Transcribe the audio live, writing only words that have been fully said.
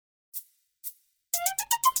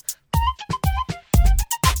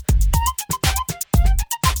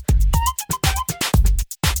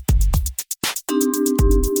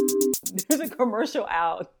commercial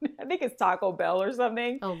out. I think it's Taco Bell or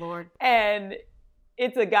something. Oh, Lord. And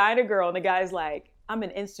it's a guy and a girl, and the guy's like, I'm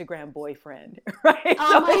an Instagram boyfriend, right?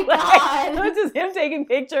 Oh, my God. So it's just him taking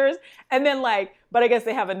pictures. And then like, but I guess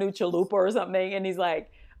they have a new chalupa or something. And he's like,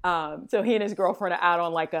 so he and his girlfriend are out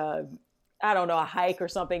on like a hike or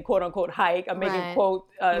something, quote unquote hike. I'm making quote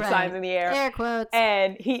signs in the air. Air quotes.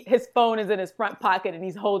 And his phone is in his front pocket, and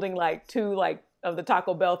he's holding like two like of the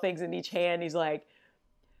Taco Bell things in each hand. He's like,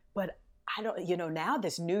 but I don't, now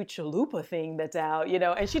this new chalupa thing that's out,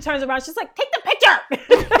 and she turns around, she's like, take the picture.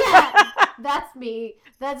 Yeah, that's me.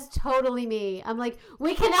 That's totally me. I'm like,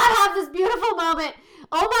 we cannot have this beautiful moment.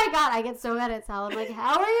 Oh my God, I get so mad at Sal. I'm like,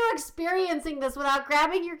 how are you experiencing this without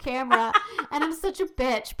grabbing your camera? And I'm such a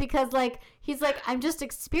bitch because like, he's like, I'm just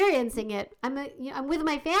experiencing it. I'm with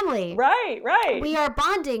my family. Right. We are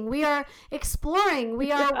bonding. We are exploring.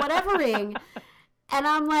 We are whatevering. And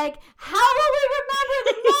I'm like, how will we remember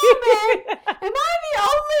the moment? Am I the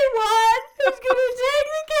only one who's going to take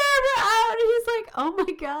the camera out? And he's like, oh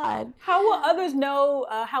my God. How will others know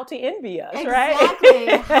how to envy us, exactly.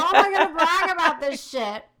 right? How am I going to brag about this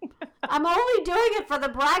shit? I'm only doing it for the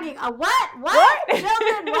bragging. What?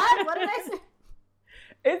 Children, what? What did I say?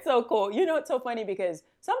 It's so cool. It's so funny because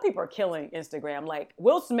some people are killing Instagram. Like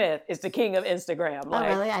Will Smith is the king of Instagram. Oh,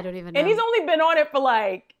 really? I don't even know. And he's only been on it for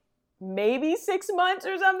like maybe 6 months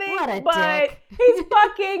or something. What a dick. He's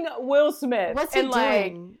fucking Will Smith. What's he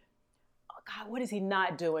doing? Oh God, what is he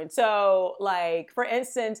not doing? So, like, for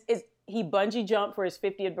instance, he bungee jumped for his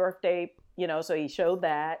 50th birthday, so he showed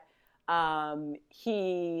that. One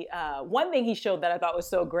thing he showed that I thought was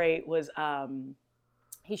so great was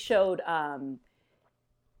he showed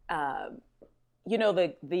the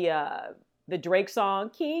Drake song,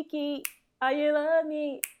 Kiki, are you love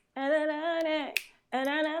me? Why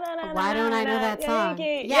don't I know that song?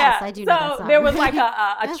 Yes, yeah. I do know that song. So there was like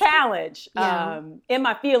a challenge, in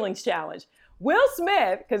my feelings challenge. Will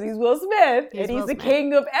Smith, because he's Will Smith, and he's the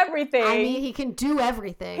king of everything. I mean, he can do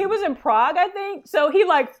everything. He was in Prague, I think. So he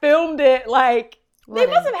like filmed it like, they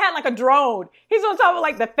must have had like a drone. He's on top of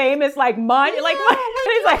like the famous like monument.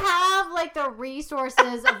 He's like, have like the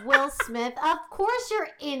resources of Will Smith. Of course your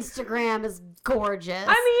Instagram is gorgeous.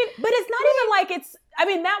 I mean, but it's not even like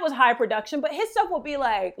that was high production, but his stuff would be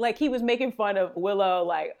like he was making fun of Willow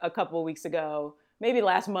like a couple of weeks ago, maybe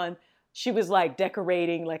last month. She was like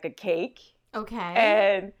decorating like a cake. Okay.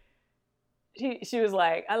 And she was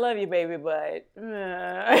like, I love you, baby, but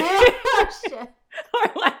oh, shit. Or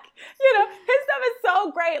like, his stuff is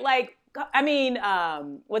so great. Like, I mean,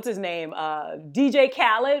 what's his name? DJ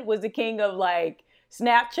Khaled was the king of like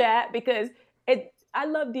Snapchat because I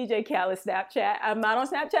love DJ Khaled's Snapchat. I'm not on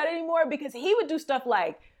Snapchat anymore because he would do stuff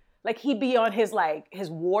like he'd be on his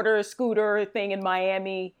water scooter thing in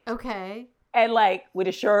Miami. Okay. And like with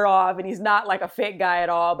his shirt off, and he's not like a fit guy at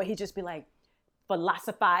all, but he'd just be like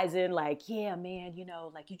philosophizing, like, yeah, man,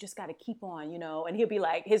 like you just got to keep on, and he'll be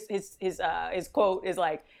like, his quote is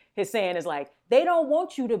like, his saying is like, they don't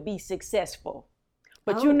want you to be successful,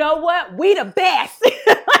 but you know what? We the best.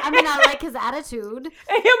 I mean, I like his attitude.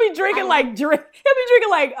 And he'll be drinking like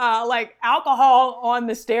alcohol on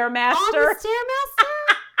the Stairmaster. On the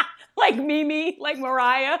Stairmaster? Like Mimi, like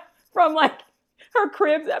Mariah from like her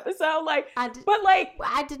Cribs episode, I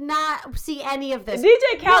did not see any of this.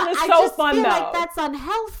 DJ Khaled is so fun though. I just feel like that's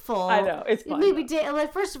unhealthful. I know, it's fun.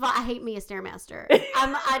 First of all, I hate me a Stairmaster.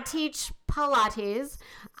 I teach Pilates.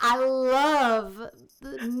 I love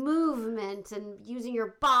the movement and using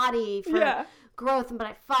your body for growth, but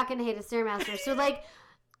I fucking hate a Stairmaster. So like,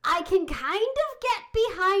 I can kind of get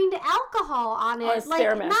behind alcohol on it,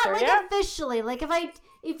 not officially. Like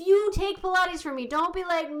if you take Pilates from me, don't be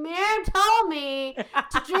like, Miriam told me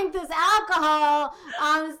to drink this alcohol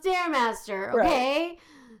on the Stairmaster, okay? Right.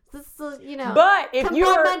 This is, but if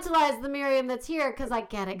compartmentalize the Miriam that's here because I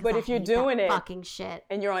get it. But if you're doing it fucking shit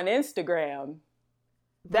and you're on Instagram,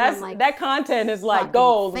 that content is like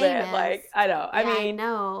gold, man. Like I know. I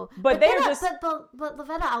know. But they're just. But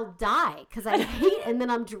Lavetta, I'll die because I hate, and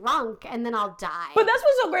then I'm drunk, and then I'll die. But that's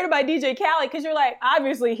what's so great about DJ Khaled, because you're like,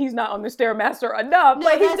 obviously he's not on the Stairmaster enough. No,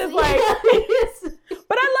 like he's just like.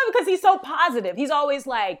 But I love it because he's so positive. He's always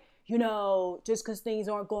like, just because things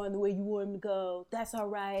aren't going the way you want them to go, that's all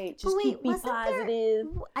right. Just be positive.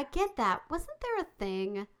 I get that. Wasn't there a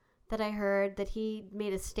thing that I heard that he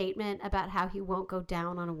made a statement about how he won't go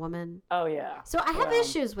down on a woman? Oh, yeah. So I have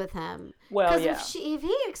issues with him. Well, yeah. Because if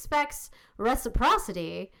he expects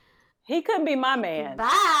reciprocity, he couldn't be my man. Bye.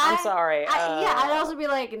 I'm sorry. I'd also be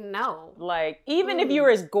like, no. Like, even if you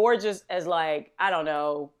were as gorgeous as, like, I don't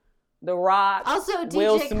know, The Rock. Also,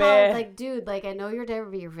 Will DJ Smith. Khaled, like, dude, like, I know you're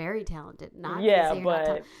very talented. Not yeah, you're not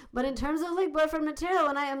talented. But in terms of like boyfriend material,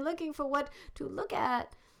 and I am looking for what to look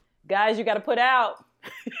at, guys, you got to put out.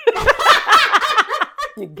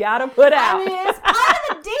 You got to put out. I mean, it's part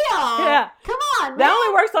of the deal. Yeah. Come on, man. That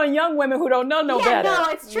only works on young women who don't know no better. Yeah,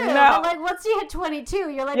 no, it's true. No. But like, once you hit 22,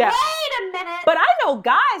 you're like, wait a minute. But I know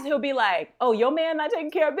guys who'll be like, "Oh, your man not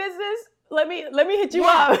taking care of business. Let me hit you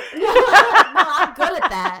up." No, I'm good at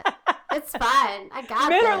that. It's fine. I got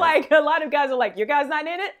Men this. are like, a lot of guys are like, your guy's not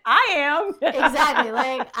in it? I am. Exactly.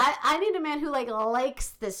 Like, I need a man who like likes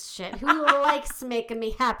this shit, who likes making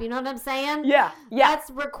me happy. You know what I'm saying? Yeah. That's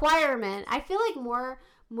requirement. I feel like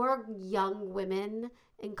more young women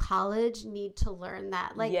in college need to learn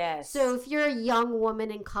that. Like, yes. So if you're a young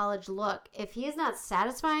woman in college, look, if he is not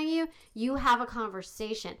satisfying you, you have a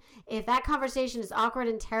conversation. If that conversation is awkward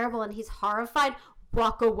and terrible and he's horrified,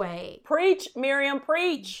 walk away. Preach, Miriam,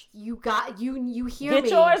 preach. You hear Get me.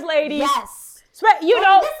 yours, ladies. Yes. You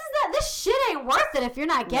know. This shit ain't worth it if you're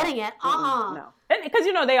not getting it. No. Because,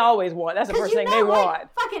 they always want. That's the first thing they want.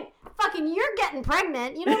 Fucking, you're getting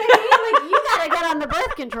pregnant. You know what I mean? Like, you gotta get on the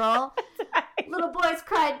birth control. Right. Little boys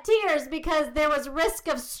cried tears because there was risk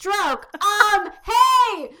of stroke.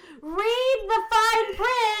 Hey, read the fine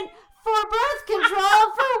print for birth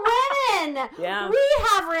control for women. Yeah. We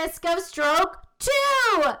have risk of stroke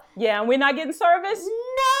too. Yeah, and we're not getting service?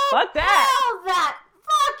 No. Fuck that. Hell that.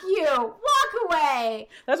 Fuck you. Walk away.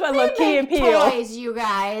 That's why I love Key and Peele. Toys, you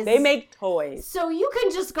guys. They make toys. So you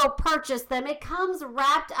can just go purchase them. It comes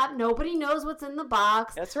wrapped up. Nobody knows what's in the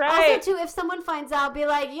box. That's right. Also, too, if someone finds out, be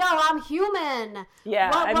like, yo, I'm human. Yeah,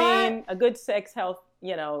 what? a good sex health,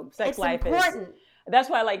 sex life is important. That's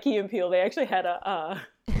why I like Key and Peele. They actually had a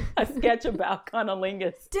sketch about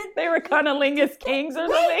cunnilingus. They were cunnilingus kings or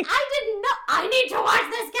something. I didn't know. I need to watch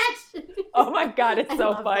this sketch. Oh my God, it's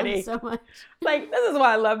so funny. So much. Like, this is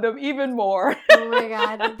why I love them even more. Oh my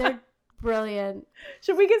God, they're brilliant.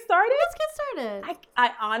 Should we get started? Let's get started.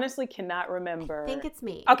 I honestly cannot remember. I think it's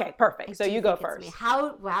me. Okay, perfect. So you go first.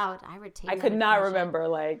 Wow, I retained. I could not remember,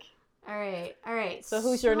 like. All right. So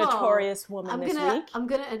who's your notorious woman this week? I'm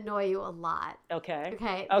gonna annoy you a lot. Okay.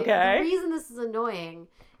 The reason this is annoying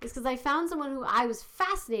is because I found someone who I was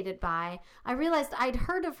fascinated by. I realized I'd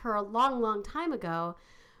heard of her a long time ago.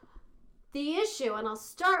 The issue, and I'll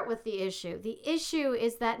start with the issue. The issue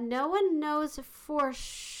is that no one knows for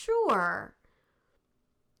sure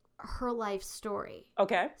her life story.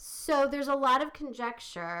 Okay. So there's a lot of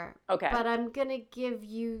conjecture. Okay. But I'm gonna give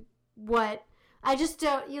you what I just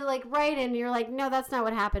don't. You like write in. You're like, no, that's not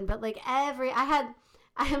what happened. But like I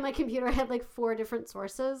had my computer. I had like 4 different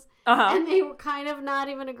sources, and they were kind of not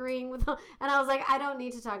even agreeing with them. And I was like, I don't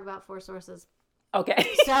need to talk about 4 sources.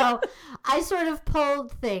 Okay. So I sort of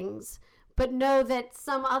pulled things, but know that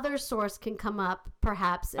some other source can come up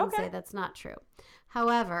perhaps and say that's not true.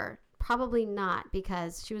 However, probably not,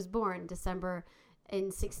 because she was born December in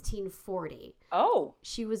 1640. Oh.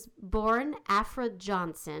 She was born Aphra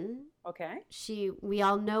Johnson. Okay. We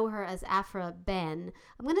all know her as Aphra Behn.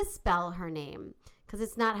 I'm going to spell her name because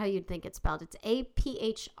it's not how you'd think it's spelled. It's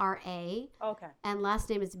Aphra. Okay. And last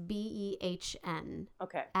name is Behn.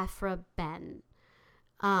 Okay. Aphra Behn.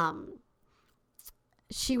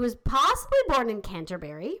 She was possibly born in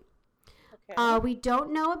Canterbury. Okay. We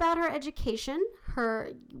don't know about her education.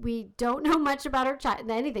 We don't know much about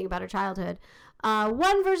anything about her childhood.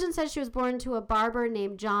 One version says she was born to a barber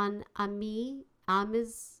named John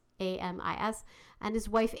Amis, A-M-I-S, and his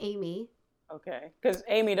wife Amy. Okay, because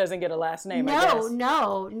Amy doesn't get a last name, I guess.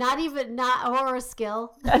 No, or a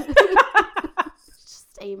skill.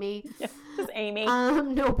 Just Amy. Yeah, just Amy.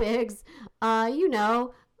 No bigs.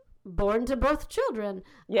 Born to both children.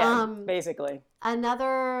 Yeah, basically.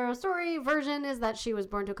 Another version is that she was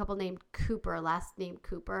born to a couple named Cooper, last name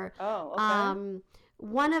Cooper. Oh, okay.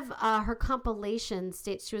 One of her compilations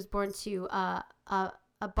states she was born to a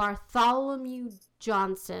Bartholomew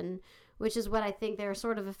Johnson, which is what I think they're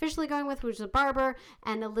sort of officially going with, which is a barber,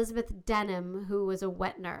 and Elizabeth Denham, who was a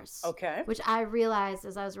wet nurse. Okay. Which I realized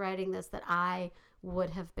as I was writing this that I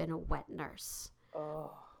would have been a wet nurse.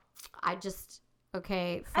 Oh.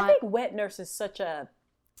 Okay. I think wet nurse is such a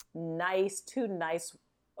too nice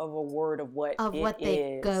of a word of what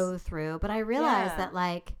they go through. But I realized that,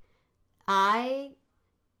 like, I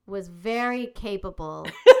was very capable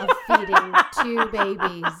of feeding 2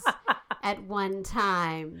 babies at one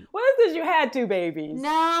time. Well, it's because you had 2 babies.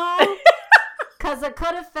 No, because I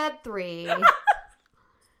could have fed 3.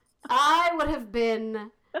 I would have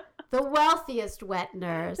been the wealthiest wet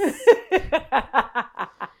nurse.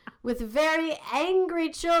 with very angry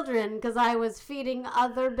children because I was feeding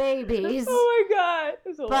other babies. Oh my God.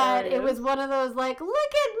 That's but hilarious. it was one of those like, look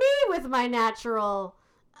at me with my natural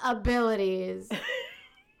abilities.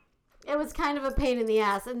 It was kind of a pain in the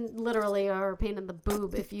ass, and literally, or a pain in the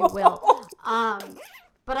boob, if you will.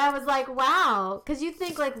 But I was like, wow. Because you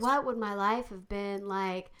think, like, what would my life have been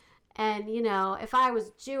like? And, you know, if I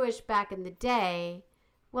was Jewish back in the day,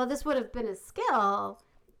 well, this would have been a skill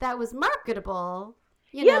that was marketable.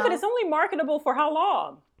 You know? But it's only marketable for how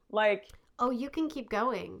long? Like... Oh, you can keep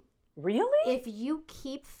going. Really? If you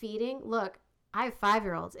keep feeding... Look, I have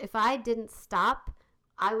 5-year-olds. If I didn't stop,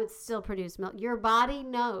 I would still produce milk. Your body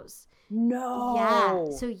knows. No.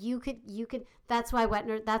 Yeah. So you could. That's why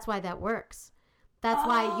that's why that works. That's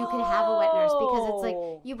why you can have a wet nurse, because it's like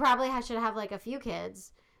you probably should have like a few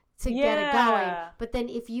kids to get it going. But then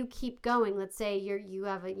if you keep going, let's say you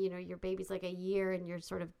have your baby's like a year and you're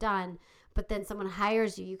sort of done, but then someone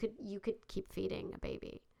hires you, you could keep feeding a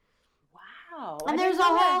baby. Wow. And there's a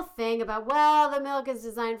whole thing about, well, the milk is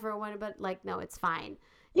designed for a woman, but like, no, it's fine.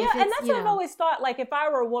 Yeah, and that's what I've always thought. Like, if I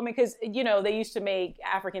were a woman, because, they used to make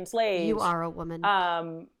African slaves. You are a woman.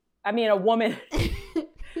 I mean, a woman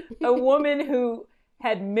who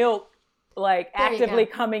had milk, like, actively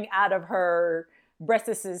coming out of her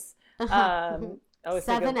breastises. 7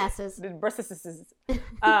 S's. Breastises.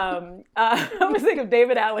 I always think of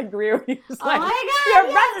David Allen Greer when he was like, oh my God,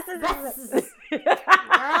 your breastises.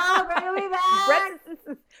 Girl, bring me back.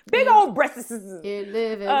 Breastises. Big old breastises. You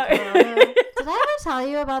live in color. Did I ever tell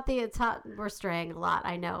you about we're straying a lot,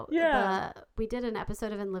 I know. Yeah. We did an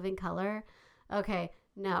episode of In Living Color. Okay,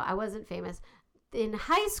 no, I wasn't famous. In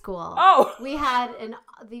high school, we had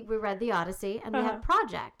we read the Odyssey, and we had a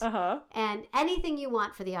project. And anything you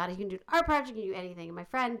want for the Odyssey, you can do an art project, you can do anything. And my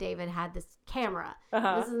friend David had this camera.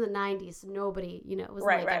 This is in the 90s, so nobody, it was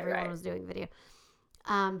everyone was doing video.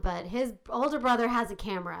 But his older brother has a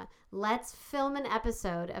camera. Let's film an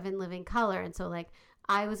episode of In Living Color. And so, like,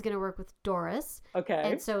 I was going to work with Doris. Okay.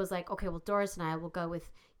 And so it was like, okay, well, Doris and I will go with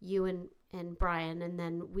you and Brian. And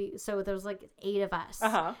then so there was like 8 of us.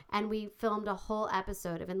 And we filmed a whole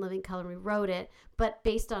episode of In Living Color. We wrote it, but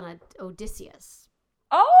based on Odysseus.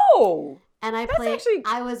 Oh! And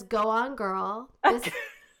I was Go On Girl. This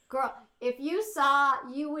girl, if you saw,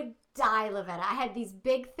 you would die, Lavetta. I had these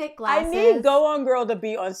big, thick glasses. I need Go On Girl to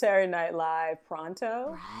be on Saturday Night Live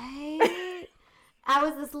pronto. Right? I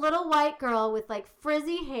was this little white girl with like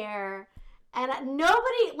frizzy hair, and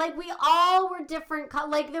nobody, like, we all were different.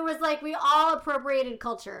 Like, there was like, we all appropriated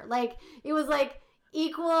culture. Like, it was like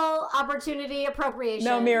equal opportunity appropriation.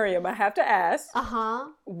 No, Miriam, I have to ask.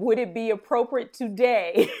 Would it be appropriate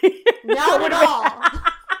today? Not at all.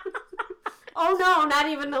 Oh no, not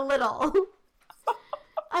even a little.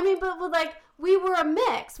 I mean, but like, we were a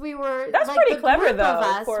mix. We were. That's like, pretty clever, though, of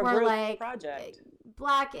us for a group like project.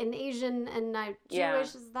 Black and Asian and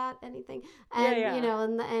Jewish. Is that anything? And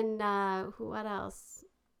and what else?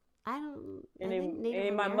 I don't. Any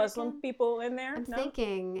of my Muslim people in there? I'm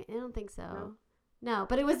thinking. I don't think so. No,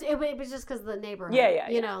 but it was just because of the neighborhood.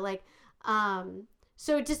 You know, like,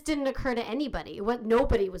 so it just didn't occur to anybody.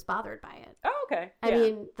 Nobody was bothered by it. Oh, okay. I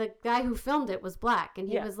mean, the guy who filmed it was black, and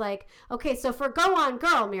he was like, "Okay, so for Go On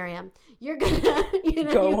Girl, Miriam, you're gonna,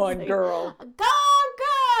 Go On Girl, Go On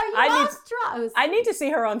Girl, I need to see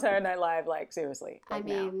her on Saturday Night Live. Like, seriously. Like, I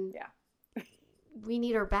mean, we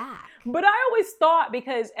need her back. But I always thought,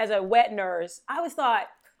 because as a wet nurse, I always thought,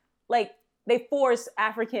 like, they force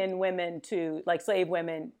African women to, like, slave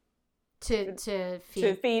women to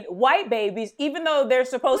feed white babies, even though they're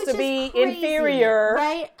supposed to be inferior.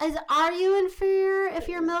 Right? Are you inferior if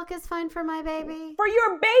your milk is fine for my baby? For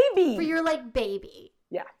your baby. For your, like, baby.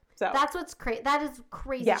 Yeah. So that's what's crazy. That is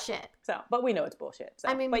crazy shit. So, but we know it's bullshit. So.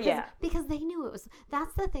 I mean, because they knew it was.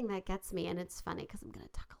 That's the thing that gets me, and it's funny because I'm going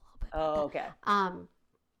to talk a little bit about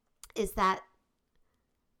that. Is that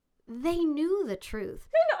they knew the truth.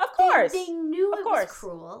 They know, of course. They knew it was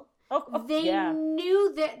cruel. They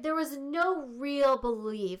knew that there was no real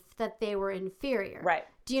belief that they were inferior. Right.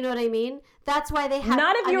 Do you know what I mean? That's why they had...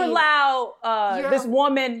 Not if you allow this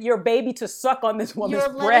woman, your baby, to suck on this woman's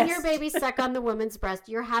breast. You're letting your baby suck on the woman's breast.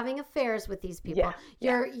 You're having affairs with these people.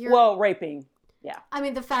 You're raping. Yeah. I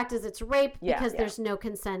mean, the fact is it's rape because there's no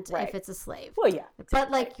consent if it's a slave. Well, yeah. Exactly.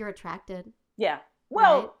 But, like, you're attracted. Yeah.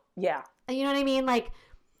 Well, yeah. You know what I mean? Like,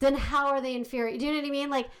 then how are they inferior? Do you know what I mean?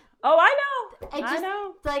 Like... Oh, I know. I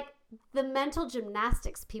know. Like... The mental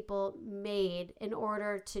gymnastics people made in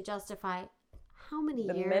order to justify how many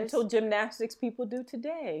years? The mental gymnastics people do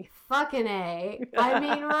today. Fucking A. I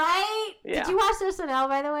mean, right? Yeah. Did you watch SNL,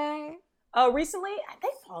 by the way? Oh, recently?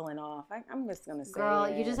 They've fallen off. I'm just going to say Girl,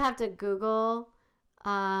 you just have to Google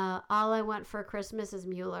All I Want for Christmas is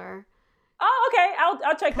Mueller. Oh, okay.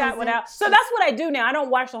 I'll check that one out. So that's what I do now. I don't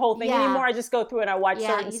watch the whole thing anymore. I just go through and I watch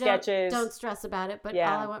certain sketches. Don't stress about it. But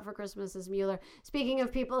All I Want for Christmas is Mueller. Speaking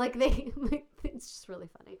of people, it's just really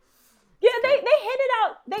funny. Yeah, they hit it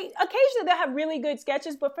out. Occasionally they'll have really good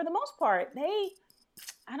sketches, but for the most part,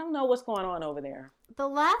 I don't know what's going on over there. The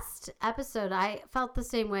last episode, I felt the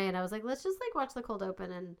same way, and I was like, let's just watch the cold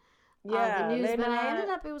open and the news. But I ended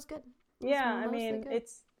up, it was good. I mean,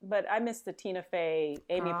 but I miss the Tina Fey,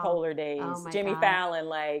 Amy Poehler days, Jimmy Fallon,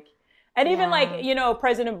 and even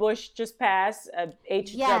President Bush just passed,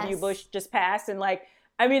 H.W. Bush just passed, and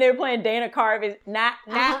they were playing Dana Carvey's not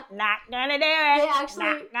gonna do it. Not gonna do it.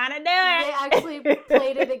 They actually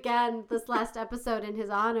played it again this last episode in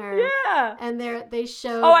his honor. Yeah. And they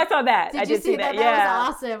showed. Oh, I saw that. Did you see that? Yeah. That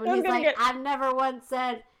was awesome. And he's like, I've never once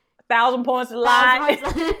said 1,000 points to lie.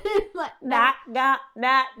 Not gonna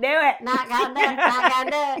do it. Not gonna do it. Not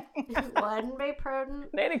gonna do it. Wouldn't be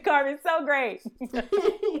prudent. Dana Carvey's so great.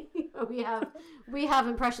 we have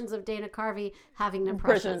impressions of Dana Carvey having an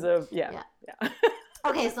impression. Impressions of yeah.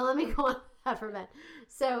 Okay, so let me go on that for a minute.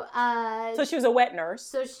 So she was a wet nurse.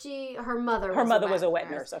 So her mother was a wet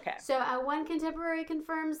nurse. Okay. So one contemporary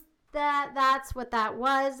confirms that that's what that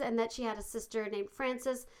was, and that she had a sister named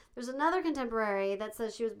Frances. There's another contemporary that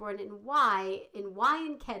says she was born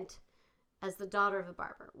in Kent, as the daughter of a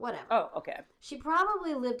barber. Whatever. Oh, okay. She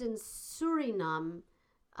probably lived in Suriname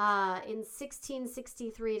in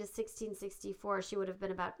 1663 to 1664. She would have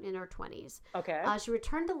been about in her 20s. Okay. She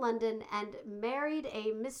returned to London and married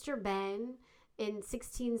a Mr. Behn in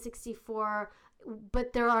 1664,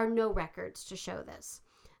 but there are no records to show this.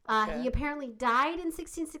 He apparently died in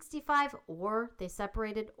 1665, or they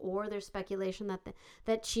separated, or there's speculation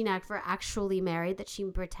that she and Aphra actually married, that she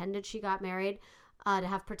pretended she got married to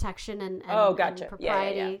have protection and gotcha. And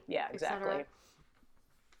propriety. Yeah, exactly.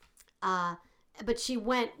 But she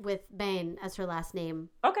went with Behn as her last name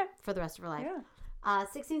for the rest of her life. Yeah.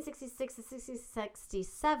 1666 to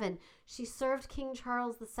 1667, she served King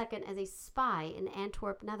Charles II as a spy in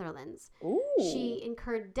Antwerp, Netherlands. Ooh. She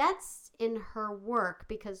incurred debts in her work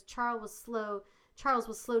because Charles was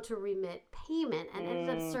slow to remit payment and ended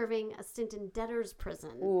up serving a stint in debtor's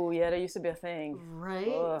prison. Ooh, yeah, that used to be a thing. Right?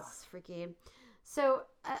 It's freaky. So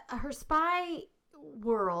her spy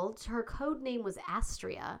world, her code name was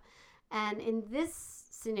Astria. And in this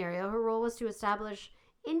scenario, her role was to establish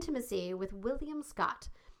intimacy with William Scott,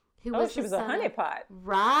 who was she was a honeypot,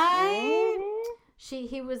 right? Mm-hmm.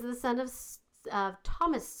 He was the son of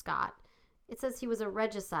Thomas Scott. It says he was a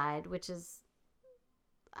regicide, which is,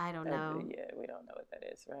 I don't know. Yeah, we don't know what that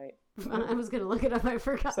is, right? I was gonna look it up. I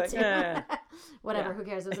forgot to. Whatever. Yeah. Who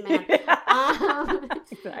cares? It was a man.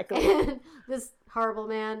 Exactly. And this horrible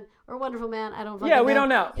man or wonderful man, I don't. We don't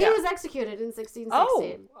know. He was executed in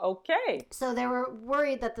 1660. Oh, okay. So they were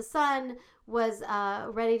worried that the son was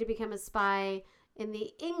ready to become a spy in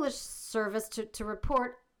the English service to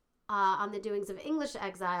report on the doings of English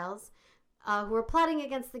exiles who were plotting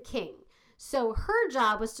against the king. So her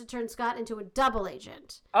job was to turn Scott into a double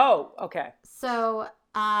agent. Oh, okay. So,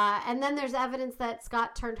 and then there's evidence that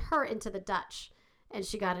Scott turned her into the Dutch, and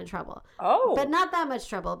she got in trouble. Oh. But not that much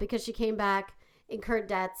trouble, because she came back, incurred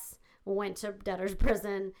debts, went to debtor's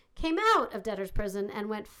prison, came out of debtor's prison, and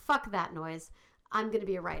went, fuck that noise. I'm going to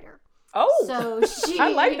be a writer. Oh. So she... I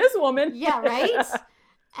like this woman. Yeah, right?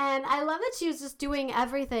 And I love that she was just doing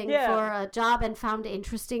everything for a job and found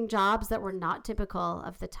interesting jobs that were not typical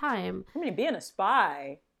of the time. I mean, being a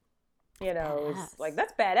spy, is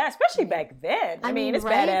that's badass, especially back then. I mean, it's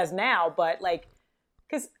badass now, but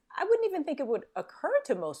because I wouldn't even think it would occur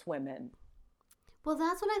to most women. Well,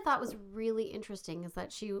 that's what I thought was really interesting, is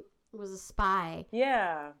that she was a spy.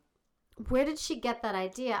 Yeah. Where did she get that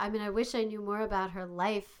idea? I mean, I wish I knew more about her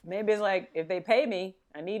life. Maybe it's if they pay me,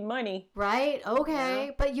 I need money. Right? Okay.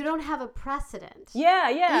 Yeah. But you don't have a precedent.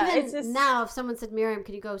 Yeah. Even it's just... now, if someone said, Miriam,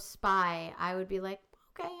 could you go spy? I would be like,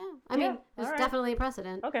 okay, yeah. I mean, there's definitely a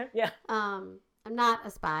precedent. Okay, yeah. I'm not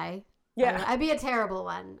a spy. Yeah. I'd be a terrible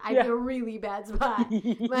one. I'd be a really bad spy.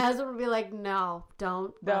 My husband would be like, no,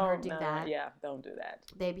 don't let her do that. Yeah, don't do that.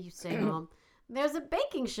 Baby, you stay home. There's a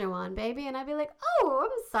baking show on, baby. And I'd be like, oh, I'm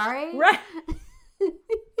sorry. Right.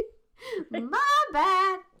 My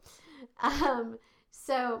bad.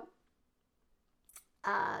 So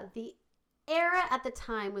the era at the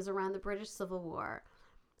time was around the British Civil War.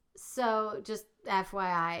 So just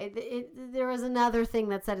FYI, there was another thing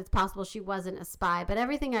that said it's possible she wasn't a spy, but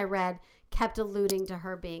everything I read kept alluding to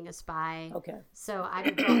her being a spy. Okay. So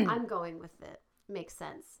I'm going with it. Makes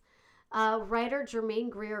sense. Writer Germaine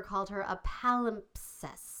Greer called her a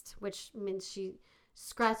palimpsest, which means she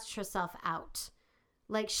scratched herself out.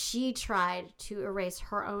 Like, she tried to erase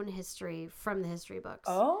her own history from the history books.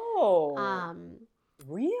 Oh.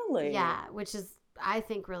 Really? Yeah, which is, I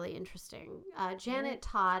think, really interesting. Janet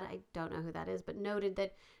Todd, I don't know who that is, but noted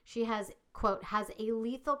that she has, quote, has a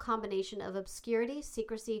lethal combination of obscurity,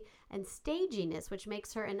 secrecy, and staginess, which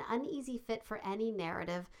makes her an uneasy fit for any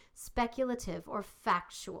narrative, speculative, or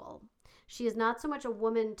factual. She is not so much a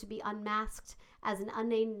woman to be unmasked as an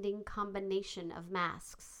unending combination of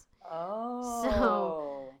masks. Oh.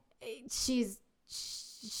 So she's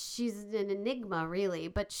an enigma, really,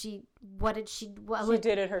 but she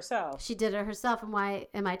did it herself. She did it herself. And why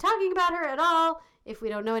am I talking about her at all if we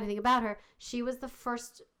don't know anything about her? She was the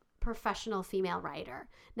first professional female writer.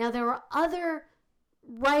 Now, there were other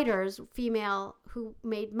writers, female, who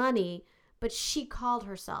made money, but she called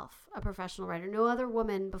herself a professional writer. No other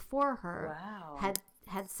woman before her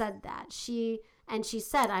had said that. She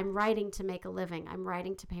said, I'm writing to make a living. I'm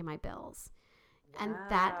writing to pay my bills. And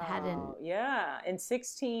that hadn't... Yeah. In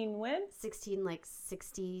 16 when? 16, like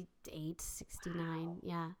 68, 69.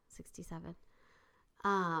 Yeah, 67.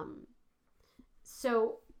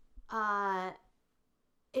 So,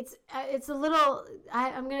 it's a little...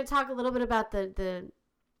 I'm going to talk a little bit about the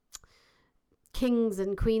kings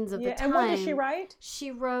and queens of the time. And what did she write?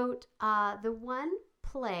 She wrote the one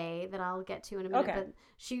play that I'll get to in a minute. Okay. But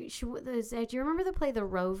do you remember the play The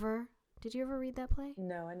Rover? Did you ever read that play?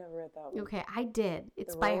 No, I never read that one. Okay, I did.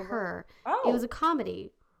 It's The by Rover? her. Oh. It was a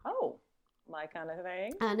comedy. Oh, my kind of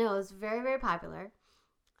thing. I know, it was very, very popular.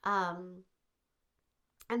 And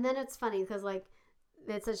then it's funny because, like,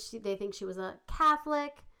 it says they think she was a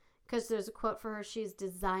Catholic because there's a quote for her, she's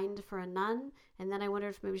designed for a nun. And then I wondered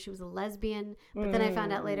if maybe she was a lesbian. But then I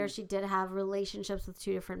found out later she did have relationships with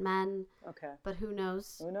 2 different men. Okay. But who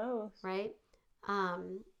knows? Who knows? Right?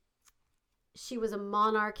 She was a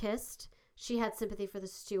monarchist. She had sympathy for the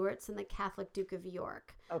Stuarts and the Catholic Duke of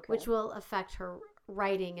York, which will affect her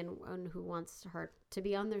writing and who wants her to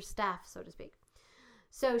be on their staff, so to speak.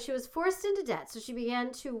 So she was forced into debt. So she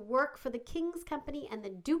began to work for the King's Company and the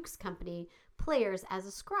Duke's Company players as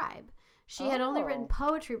a scribe. She had only written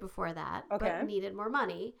poetry before that, but needed more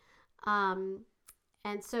money.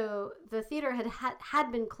 And so the theater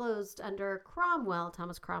had been closed under Cromwell,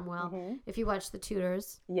 Thomas Cromwell. Mm-hmm. If you watch The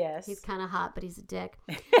Tudors, yes, he's kind of hot, but he's a dick.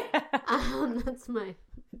 That's my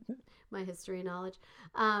history knowledge.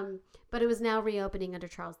 But it was now reopening under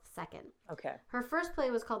Charles II. Okay. Her first play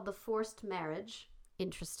was called The Forced Marriage.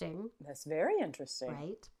 Interesting. That's very interesting.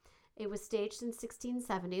 Right. It was staged in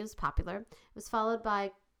 1670. It was popular. It was followed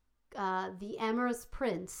by The Amorous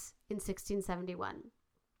Prince in 1671.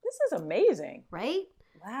 This is amazing. Right?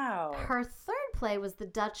 Wow. Her third play was The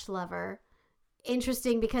Dutch Lover.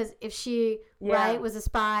 Interesting because if she, was a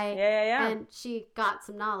spy and she got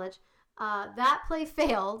some knowledge, that play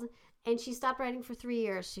failed and she stopped writing for 3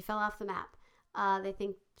 years. She fell off the map. They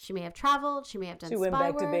think she may have traveled. She may have done spy work. She went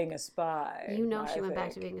back to being a spy. She went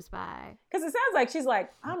back to being a spy. Because it sounds like she's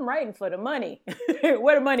like, I'm writing for the money.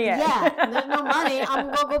 Where the money at? Yeah, there's no money. I'm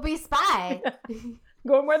going to go be a spy.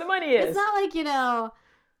 Going where the money is. It's not like,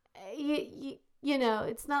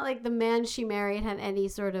 it's not like the man she married had any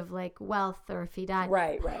sort of like wealth or if he died.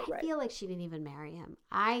 Right. I feel like she didn't even marry him.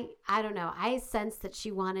 I don't know. I sense that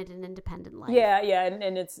she wanted an independent life. Yeah.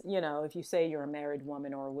 And it's, if you say you're a married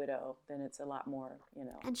woman or a widow, then it's a lot more,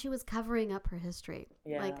 And she was covering up her history.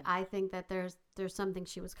 Yeah. Like, I think that there's something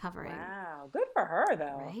she was covering. Wow. Good for her,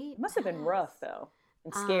 though. Right? It must have been rough, though,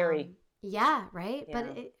 and scary. Yeah, right? Yeah.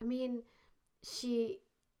 But,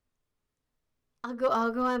 I'll go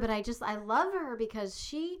on, but I love her because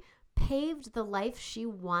she paved the life she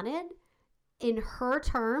wanted in her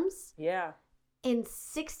terms. Yeah. In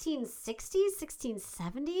 1660s,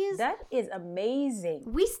 1670s. That is amazing.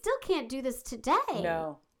 We still can't do this today.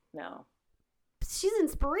 No. She's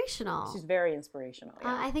inspirational. She's very inspirational.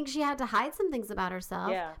 Yeah. I think she had to hide some things about herself.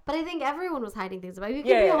 Yeah. But I think everyone was hiding things about her. You could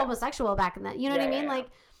be a homosexual back in that. You know what I mean? Yeah. Like,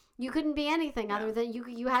 you couldn't be anything other than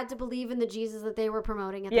you had to believe in the Jesus that they were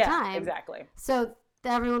promoting at the time. Exactly. So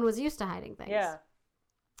everyone was used to hiding things. Yeah.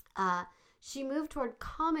 She moved toward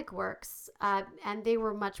comic works, and they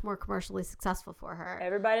were much more commercially successful for her.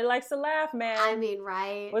 Everybody likes to laugh, man. I mean,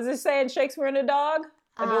 right? Was it saying Shakespeare and the Dog?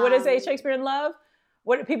 What did it say, Shakespeare in Love?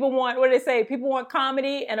 What do people want? What did they say? People want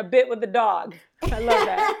comedy and a bit with the dog. I love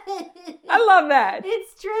that. I love that.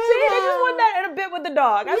 It's true. See, they just want that and a bit with the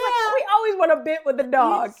dog. I was like, we always want a bit with the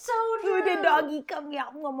dog. It's so true. Who's the doggy? Come here.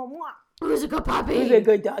 Who's a good puppy? Who's a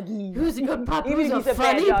good doggy? Who's a good puppy? Who's a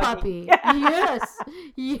funny puppy?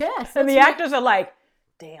 Yes. And the actors are like,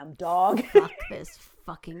 damn dog. Fuck this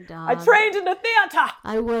fucking dog. I trained in the theater.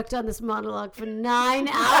 I worked on this monologue for 9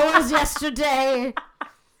 hours yesterday.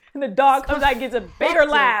 And the dog comes out and gets a bigger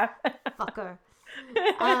laugh. Fucker.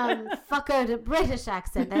 Fucker, the British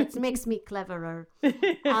accent. That makes me cleverer.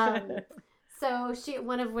 So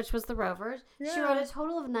one of which was The Rovers. Yeah. She wrote a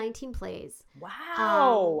total of 19 plays.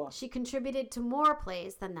 Wow. She contributed to more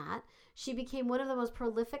plays than that. She became one of the most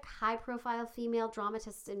prolific, high-profile female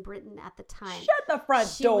dramatists in Britain at the time. Shut the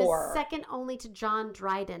front door. She was second only to John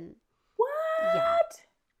Dryden. What?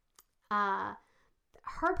 Yeah.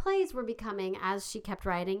 Her plays were becoming, as she kept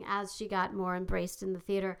writing, as she got more embraced in the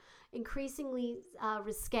theater, increasingly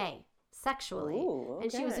risque sexually. Ooh, okay.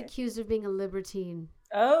 And she was accused of being a libertine.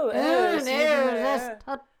 I'm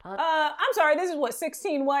sorry, this is what,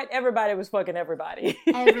 16 what? Everybody was fucking everybody.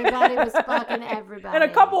 Everybody was fucking everybody. And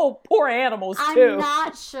a couple poor animals, too. I'm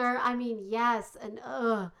not sure. I mean, yes, and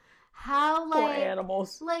how, like... Poor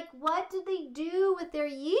animals. Like, what did they do with their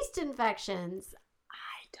yeast infections?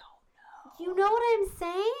 I don't know. You know what I'm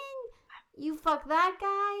saying? You fuck that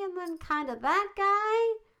guy and then kind of that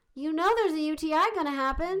guy. You know there's a UTI going to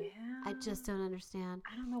happen. Yeah. I just don't understand.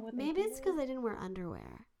 I don't know what Maybe it's because they didn't wear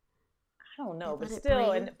underwear. I don't know, but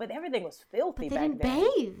still, but everything was filthy back then. They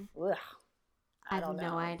didn't bathe. Ugh. I have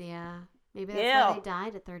no idea. Maybe that's why they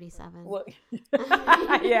died at 37. Well,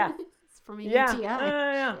 yeah. It's from a UTI.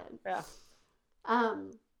 Yeah.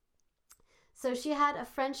 So she had a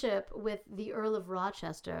friendship with the Earl of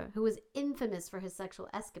Rochester, who was infamous for his sexual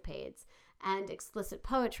escapades and explicit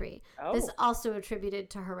poetry. Oh. This also attributed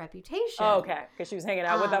to her reputation. Oh, okay, because she was hanging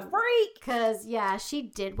out with a freak. Because, she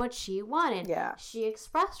did what she wanted. Yeah. She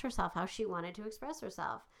expressed herself how she wanted to express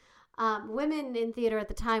herself. Women in theater at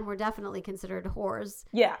the time were definitely considered whores.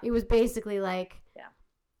 Yeah. It was basically like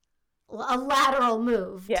a lateral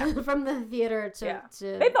move from the theater to...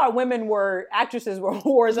 They thought actresses were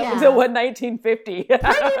whores up until, 1950? Pretty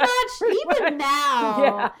much. Even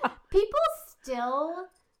now, people still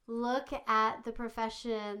look at the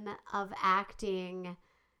profession of acting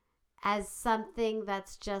as something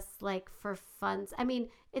that's just like for fun. I mean,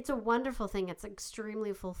 it's a wonderful thing. It's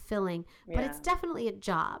extremely fulfilling, but it's definitely a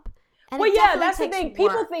job. And that's the thing.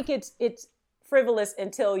 People think it's frivolous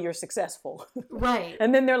until you're successful. Right.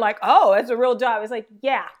 And then they're like, oh, it's a real job. It's like,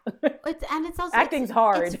 yeah. It's also... Acting's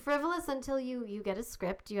hard. It's frivolous until you get a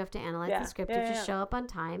script. You have to analyze the script. You have to show up on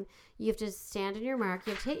time. You have to stand on your mark.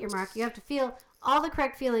 You have to hit your mark. You have to feel all the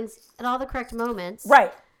correct feelings at all the correct moments.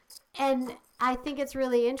 Right. And I think it's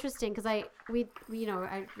really interesting because we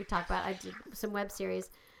talked about, I did some web series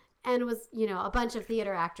and it was, a bunch of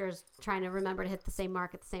theater actors trying to remember to hit the same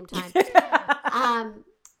mark at the same time.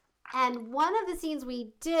 And one of the scenes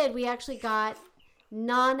we actually got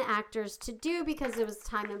non-actors to do because it was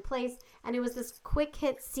time and place. And it was this quick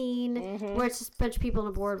hit scene where it's just a bunch of people in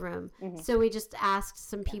a boardroom. So we just asked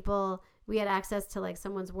some people, we had access to like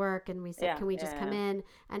someone's work and we said, can we just come in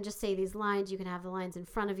and just say these lines? You can have the lines in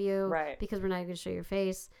front of you because we're not going to show your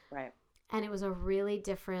face. Right. And it was a really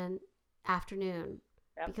different afternoon.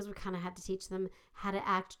 Because we kind of had to teach them how to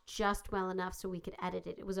act just well enough so we could edit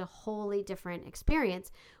it. It was a wholly different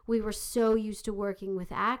experience. We were so used to working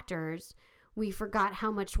with actors, we forgot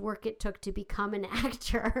how much work it took to become an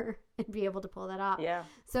actor and be able to pull that off. Yeah.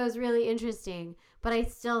 So it was really interesting. But I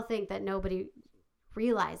still think that nobody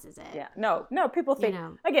realizes it. Yeah. No, people think,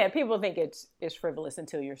 people think it's frivolous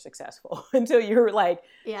until you're successful, until you're like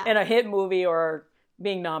in a hit movie or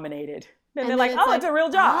being nominated. And they're like, it's a real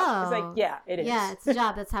job. It's like, yeah, it is. Yeah, it's a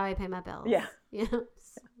job. That's how I pay my bills. Yeah.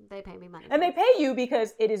 They pay me money. And they pay you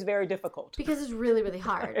because it is very difficult. Because it's really, really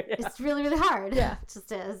hard. It's really, really hard. Yeah. It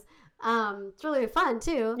just is. It's really fun,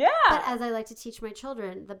 too. Yeah. But as I like to teach my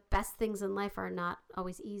children, the best things in life are not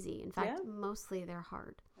always easy. In fact, mostly they're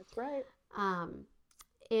hard. That's right.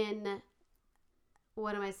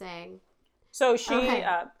 What am I saying? So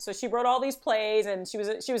she wrote all these plays, and she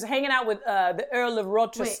was hanging out with the Earl of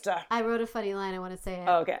Rochester. Wait, I wrote a funny line. I want to say it.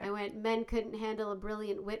 Oh, okay. I went, men couldn't handle a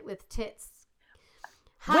brilliant wit with tits.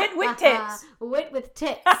 Wit with tits. Wit with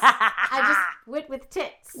tits. Wit with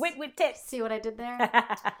tits. Wit with tits. See what I did there?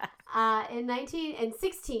 In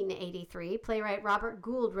 1683, playwright Robert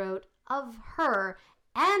Gould wrote of her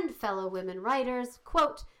and fellow women writers,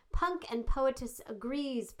 quote, "Punk and poetess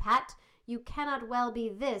agrees, Pat. You cannot well be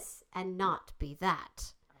this and not be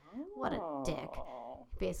that." Oh. What a dick.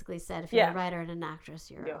 Basically said, if you're a writer and an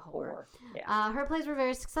actress, you're a whore. Yeah. Her plays were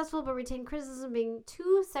very successful, but retained criticism being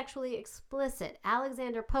too sexually explicit.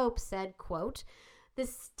 Alexander Pope said, quote, "The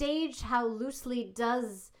stage how loosely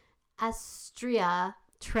does Astrea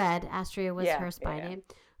tread," Astrea was her spy name,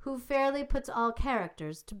 "who fairly puts all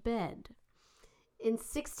characters to bed." in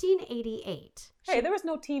 1688. Hey, there was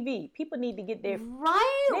no TV. People need to get their...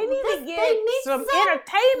 Right? They need to get some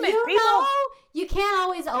entertainment, you people. Know, you can't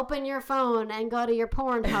always open your phone and go to your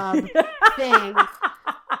Pornhub thing.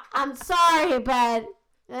 I'm sorry, but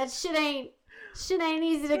that shit ain't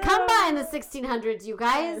easy to come by in the 1600s, you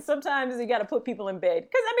guys. Sometimes you got to put people in bed.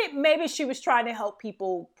 Because, I mean, maybe she was trying to help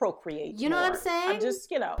people procreate. You know what I'm saying? I'm just,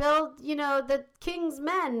 build, the king's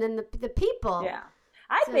men and the people. Yeah.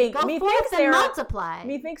 I think go forth and multiply.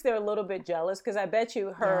 Methinks they're a little bit jealous because I bet you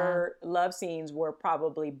her love scenes were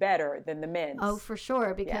probably better than the men's. Oh, for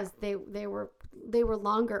sure, because they were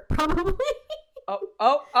longer, probably. I'm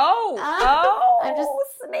just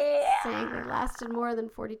saying they lasted more than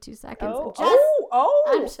 42 seconds.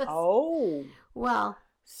 Well,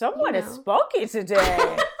 someone is spunky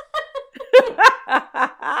today.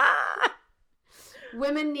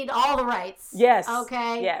 Women need all the rights. Yes.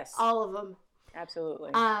 Okay. Yes. All of them.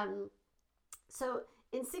 Absolutely. So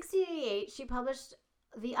in 1688, she published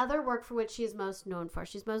the other work for which she is most known for.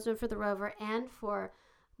 She's most known for The Rover and for,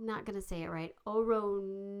 I'm not going to say it right,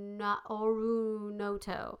 Orunoto.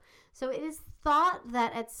 So it is thought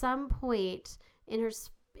that at some point in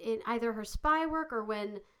either her spy work or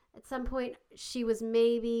when at some point she was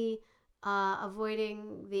maybe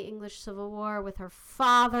avoiding the English Civil War with her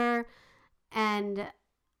father and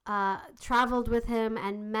traveled with him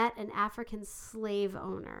and met an African slave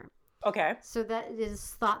owner. Okay. So that it is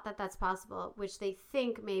thought that that's possible, which they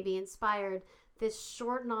think maybe inspired this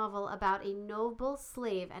short novel about a noble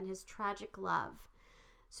slave and his tragic love.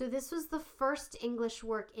 So this was the first English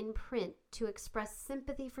work in print to express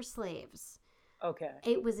sympathy for slaves. Okay.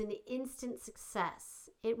 It was an instant success.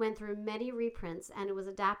 It went through many reprints and it was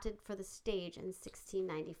adapted for the stage in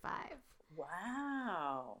 1695.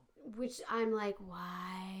 Wow. Which I'm like,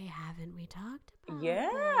 why haven't we talked about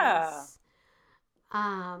this?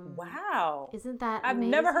 Wow. Isn't that I've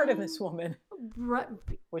amazing? never heard of this woman. Right.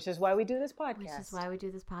 Which is why we do this podcast.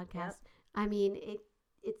 Yep. I mean,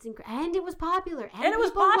 it's incredible. And it was popular. And it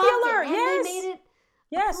was popular. Yes. And they made it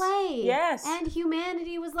a play. Yes. And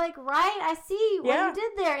humanity was like, right, I see what you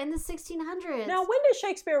did there in the 1600s. Now, when did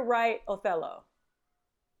Shakespeare write Othello?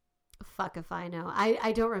 Fuck if I know.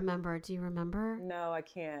 I don't remember. Do you remember? No, I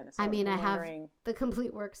can't. So I mean, I have the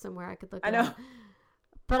complete work somewhere. I could look it up. I know.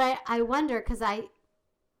 But I wonder because I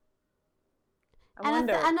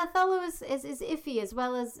wonder. And Othello is iffy as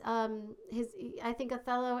well as I think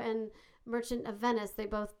Othello and Merchant of Venice, they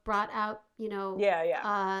both brought out,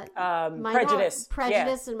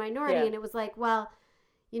 prejudice and minority. And it was like, well,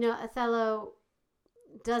 Othello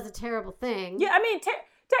does a terrible thing. Yeah, I mean,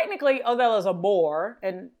 technically Othello's a Moor,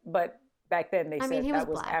 but back then they said that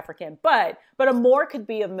was black. African. But a Moor could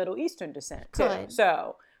be of Middle Eastern descent too.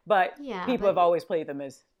 So, but people have always played them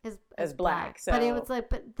as black. So. But it was like,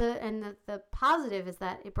 the positive is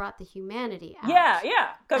that it brought the humanity out.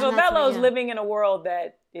 Yeah, because Othello's living in a world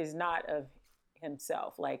that is not of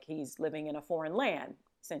himself. Like he's living in a foreign land,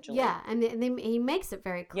 essentially. Yeah, and he makes it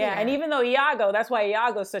very clear. Yeah, and even though that's why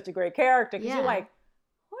Iago's such a great character, because you're like,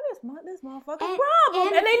 what is this motherfucker's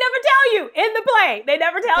problem? And they never tell you in the play. They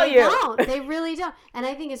never tell you. They don't. They really don't. And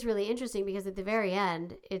I think it's really interesting because at the very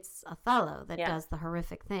end, it's Othello that does the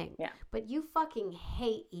horrific thing. Yeah. But you fucking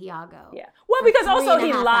hate Iago. Yeah. Well, because also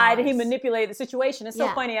he lied and he manipulated the situation. It's so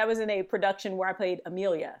funny. I was in a production where I played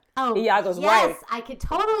Amelia, Iago's wife. Yes, I could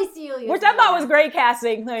totally see you. Which I thought was great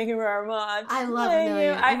casting. Thank you very much. I love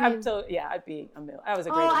Amelia. I'd be Amelia. I was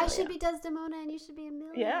a great Amelia. I should be Desdemona and you should be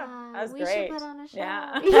Amelia. Yeah, that was great. We should put on a show.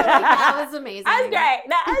 Yeah. That was amazing. That's great.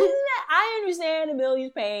 I understand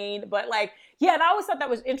Amelia's pain, but and I always thought that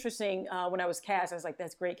was interesting when I was cast. I was like,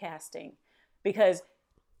 that's great casting, because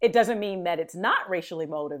it doesn't mean that it's not racially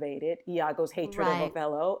motivated. Iago's hatred of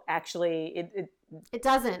Othello, actually, it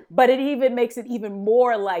doesn't. But it even makes it even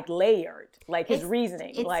more layered, his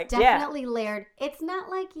reasoning. It's definitely layered. It's not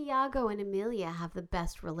like Iago and Amelia have the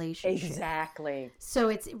best relationship. Exactly.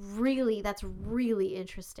 So that's really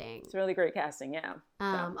interesting. It's really great casting, yeah.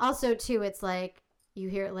 Also, too, it's like, you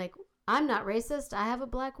hear it like, I'm not racist, I have a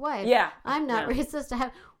black wife. Yeah. I'm not racist, I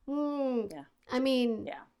have... Yeah. I mean...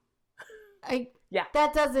 Yeah.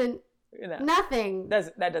 That doesn't... Nothing.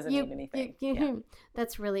 That doesn't mean anything.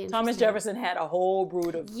 That's really interesting. Black Jefferson had a whole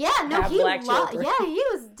brood of black children. Yeah, he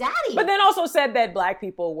was daddy. But then also said that black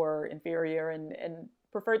people were inferior and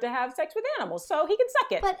preferred to have sex with animals, so he can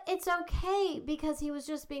suck it. But it's okay because he was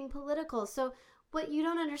just being political. So what you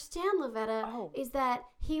don't understand, Lavetta, is that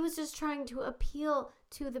he was just trying to appeal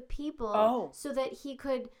to the people so that he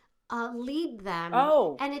could lead them.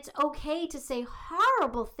 And it's okay to say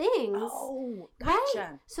horrible things. Oh, gotcha.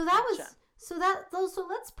 Right? So that was so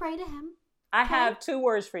let's pray to him. I have 2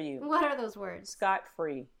 words for you. What are those words?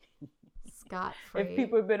 Scot-free. Scot-free. If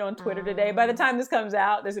people have been on Twitter today, by the time this comes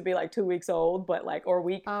out, this would be like 2 weeks old, but like, or a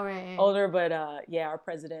week older. But yeah, our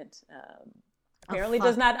president apparently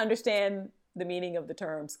does not understand the meaning of the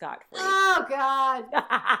term scot-free. Oh God.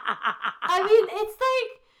 I mean,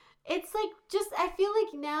 it's like just, I feel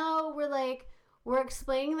like now we're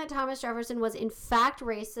explaining that Thomas Jefferson was in fact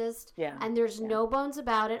racist. Yeah. And there's no bones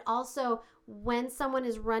about it. Also, when someone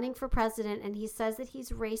is running for president and he says that he's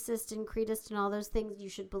racist and cretist and all those things, you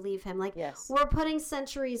should believe him. Like, we're putting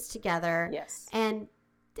centuries together. Yes. And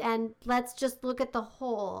let's just look at the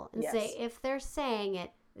whole and say, if they're saying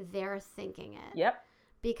it, they're thinking it. Yep.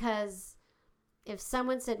 Because if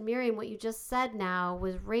someone said, Miriam, what you just said now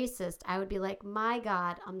was racist, I would be like, my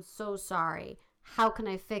God, I'm so sorry. How can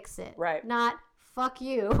I fix it? Right. Not, fuck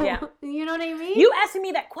you. Yeah. You know what I mean? You asking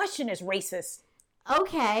me that question is racist.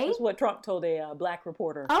 Okay. That's what Trump told a black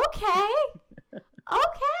reporter. Okay.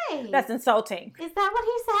 Okay. That's insulting. Is that what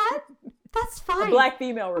he said? That's fine. A black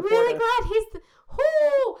female reporter. I'm really glad he's the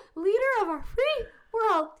leader of our free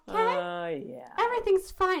world. Okay? Yeah.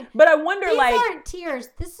 Everything's fine. But I wonder, These aren't tears.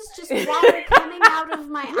 This is just water coming out of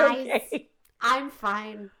my eyes. I'm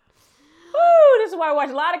fine. Ooh, this is why I watch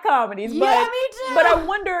a lot of comedies. Yeah, me too. But I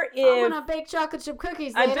wonder if... I'm going to bake chocolate chip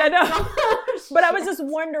cookies later. I know. But I was just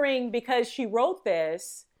wondering, because she wrote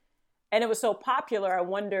this, and it was so popular, I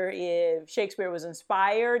wonder if Shakespeare was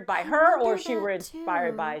inspired by her, or if she were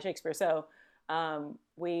inspired by Shakespeare. So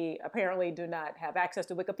we apparently do not have access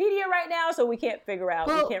to Wikipedia right now, so we can't figure out.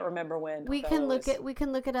 We can't remember when. We can look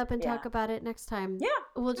it up and talk about it next time. Yeah,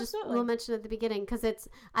 we'll mention it at the beginning, because it's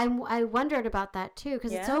I wondered about that too,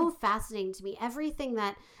 because it's so fascinating to me.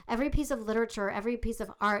 Every piece of literature, every piece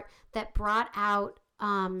of art that brought out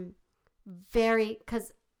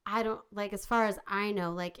because I don't, like, as far as I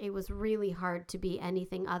know, like, it was really hard to be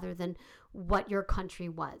anything other than what your country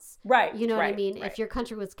was. Right. You know what I mean? Right. If your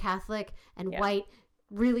country was Catholic and white,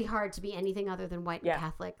 really hard to be anything other than white and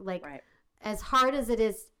Catholic. Like, as hard as it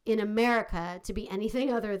is in America to be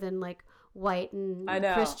anything other than, like, white and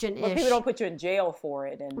Christian-ish. Well, people don't put you in jail for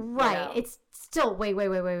it. And it's still way, way,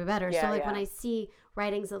 way, way better. So, like, when I see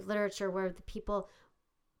writings of literature where the people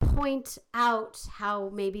point out how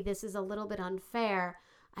maybe this is a little bit unfair,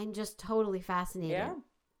 I'm just totally fascinated. Yeah.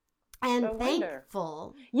 And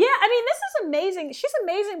thankful. Yeah, I mean, this is amazing. She's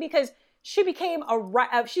amazing because she became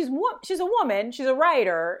she's a woman. She's a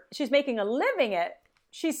writer. She's making a living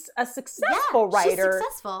she's a successful writer. She's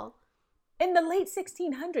successful. In the late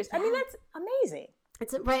 1600s. I mean, that's amazing.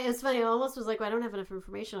 It's right. It's funny. I almost was like, well, I don't have enough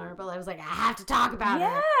information on her, but I was like, I have to talk about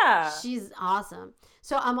her. Yeah. She's awesome.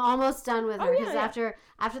 So I'm almost done with her because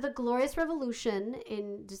after the Glorious Revolution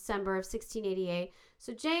in December of 1688,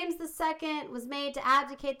 so James II was made to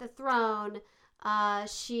abdicate the throne.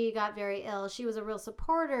 She got very ill. She was a real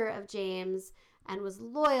supporter of James and was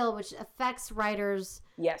loyal, which affects writers.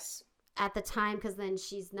 Yes. At the time, because then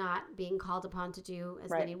she's not being called upon to do as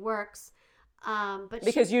many works. But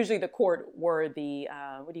because usually the court were the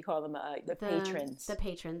what do you call them? The patrons. The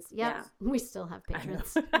patrons. Yep. Yeah. We still have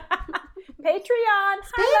patrons. Patreon.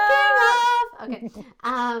 Speaking of, okay.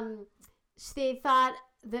 They thought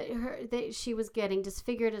that she was getting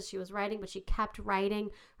disfigured as she was writing, but she kept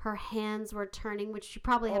writing. Her hands were turning, which she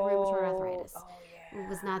probably had rheumatoid arthritis. Oh yeah. It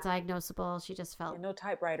was not diagnosable. She just felt no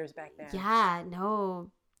typewriters back then. Yeah.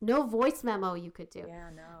 No voice memo you could do. Yeah.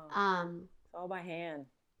 No. It's all by hand.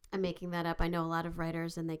 I'm making that up. I know a lot of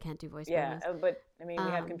writers and they can't do voice memos. Yeah, but I mean,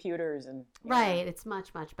 we have computers and... Right, it's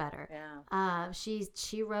much, much better. Yeah.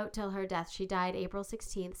 She wrote till her death. She died April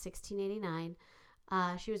 16th, 1689.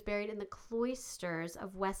 She was buried in the cloisters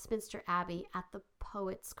of Westminster Abbey at the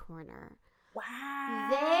Poets' Corner. Wow.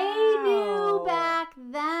 They knew back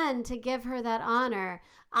then to give her that honor.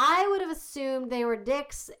 I would have assumed they were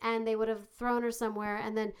dicks and they would have thrown her somewhere,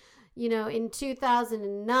 and then... in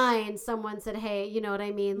 2009, someone said, hey, you know what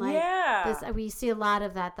I mean? Like, we see a lot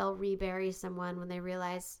of that. They'll rebury someone when they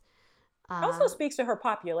realize. Also speaks to her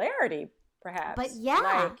popularity, perhaps. But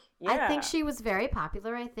I think she was very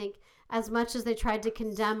popular. I think as much as they tried to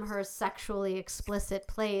condemn her sexually explicit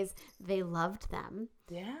plays, they loved them.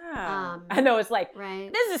 Yeah. I know, it's like,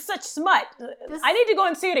 this is such smut. I need to go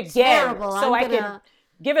and see it again terrible. So I can...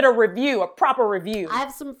 give it a proper review. I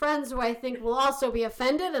have some friends who I think will also be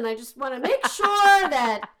offended, and I just want to make sure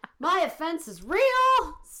that my offense is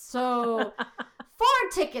real. So, 4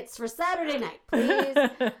 tickets for Saturday night, please.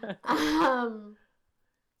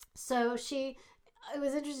 So it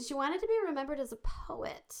was interesting. She wanted to be remembered as a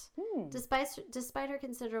poet, despite her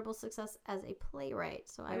considerable success as a playwright.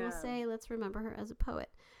 So I will say, let's remember her as a poet.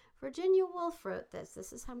 Virginia Woolf wrote this.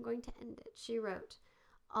 This is how I'm going to end it. She wrote,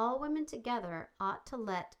 all women together ought to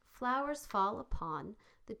let flowers fall upon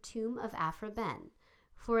the tomb of Aphra Behn,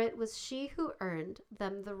 for it was she who earned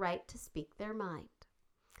them the right to speak their mind.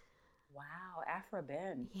 Wow, Aphra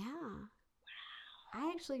Behn. Yeah. Wow. I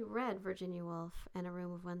actually read Virginia Woolf and A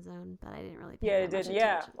Room of One's Own, but I didn't really pay that much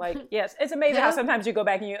attention. Like, yes. It's amazing how sometimes you go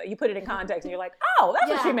back and you put it in context and you're like, oh, that's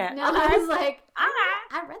what she meant. No, I was like,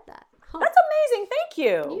 I read that. Oh. That's amazing. Thank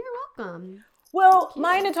you. You're welcome. Well,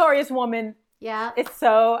 my Notorious woman. Yeah. It's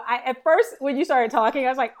so, at first when you started talking, I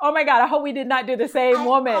was like, oh my God, I hope we did not do the same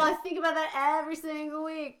woman. I think about that every single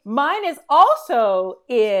week. Mine is also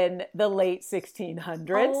in the late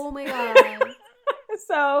 1600s. Oh my God.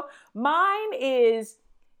 So mine is,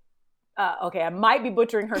 okay, I might be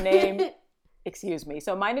butchering her name. Excuse me.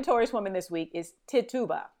 So my Notorious woman this week is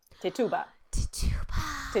Tituba. Tituba. I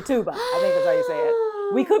think that's how you say it.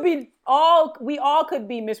 We all could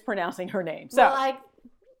be mispronouncing her name. So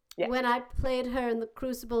when I played her in the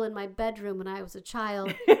Crucible in my bedroom when I was a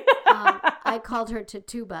child, I called her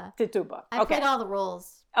Tituba. Tituba. I played all the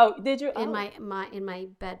roles. Oh, did you? In my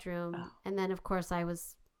bedroom, and then of course I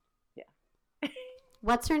was. Yeah.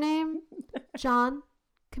 What's her name? John.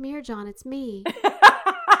 Come here, John. It's me.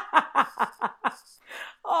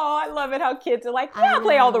 Oh, I love it how kids are like, yeah, I'll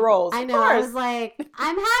play all the roles. I know. I was like,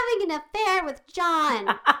 I'm having an affair with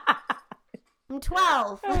John. I'm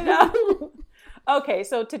 12. I know. Okay,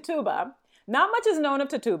 so Tituba. Not much is known of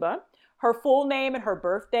Tituba. Her full name and her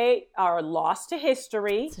birth date are lost to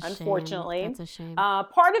history, unfortunately. That's a shame.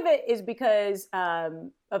 Part of it is because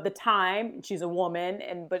of the time. She's a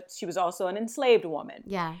woman, but she was also an enslaved woman.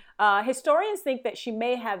 Yeah. Historians think that she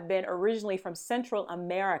may have been originally from Central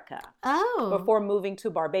America before moving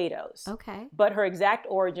to Barbados. Okay. But her exact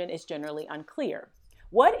origin is generally unclear.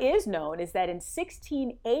 What is known is that in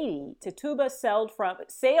 1680, Tituba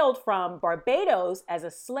sailed from Barbados as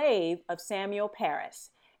a slave of Samuel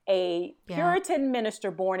Parris, a Puritan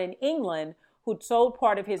minister born in England who'd sold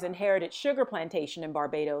part of his inherited sugar plantation in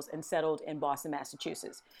Barbados and settled in Boston,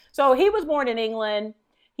 Massachusetts. So he was born in England.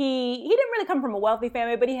 He didn't really come from a wealthy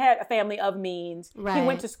family, but he had a family of means. Right. He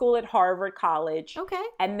went to school at Harvard College. Okay.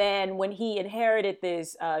 And then when he inherited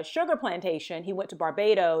this sugar plantation, he went to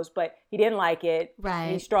Barbados, but he didn't like it.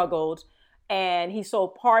 Right. He struggled. And he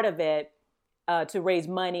sold part of it to raise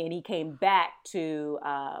money, and he came back to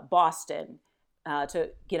Boston to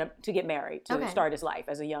get married, to start his life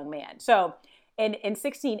as a young man. So in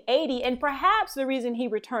 1680, and perhaps the reason he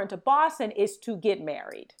returned to Boston is to get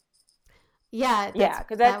married. Yeah.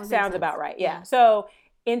 Because that sounds about right. Yeah. So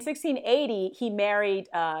in 1680, he married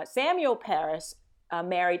Samuel Parris,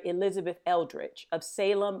 married Elizabeth Eldridge of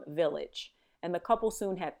Salem Village. And the couple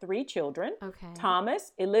soon had 3 children. Okay.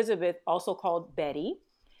 Thomas, Elizabeth, also called Betty,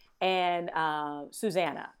 and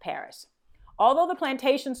Susanna Parris. Although the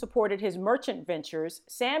plantation supported his merchant ventures,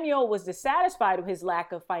 Samuel was dissatisfied with his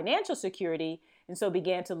lack of financial security and so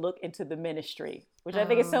began to look into the ministry, which I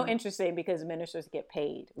think is so interesting because ministers get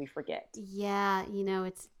paid. We forget. Yeah,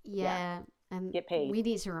 and get paid. We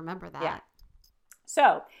need to remember that. Yeah.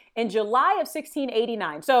 So in July of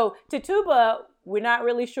 1689, so Tituba, we're not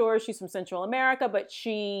really sure. She's from Central America, but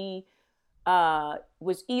she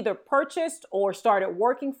was either purchased or started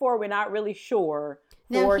working for, we're not really sure,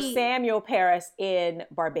 Samuel Parris in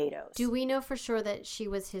Barbados. Do we know for sure that she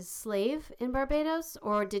was his slave in Barbados,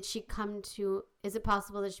 or did she is it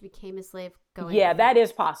possible that she became a slave going? Yeah, that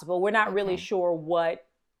is possible. We're not really sure what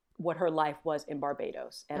her life was in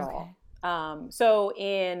Barbados at all. So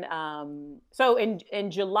in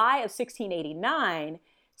July of 1689,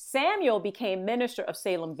 Samuel became minister of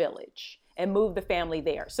Salem Village and moved the family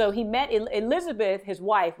there. So he met Elizabeth, his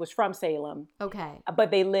wife, was from Salem. Okay.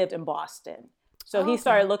 But they lived in Boston. So he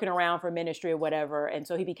started looking around for ministry or whatever, and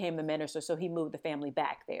so he became the minister, so he moved the family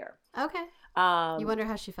back there. Okay. You wonder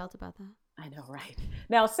how she felt about that. I know, right?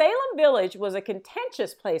 Now, Salem Village was a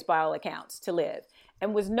contentious place by all accounts to live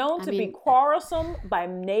and was known to be quarrelsome by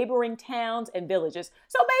neighboring towns and villages.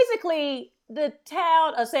 So basically, the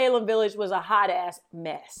town of Salem Village was a hot-ass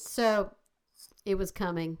mess. So it was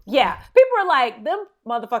coming. Yeah. People are like, them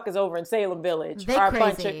motherfuckers over in Salem Village are a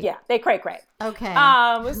bunch of, they cray-cray. Okay.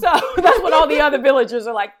 So that's what all the other villagers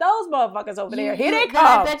are like, those motherfuckers over there, here they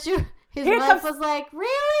come. I bet you his wife was like,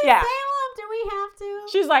 really? Yeah. Salem, do we have to?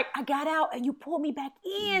 She's like, I got out and you pulled me back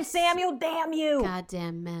in, Samuel, damn you.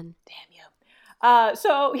 Goddamn men. Damn you.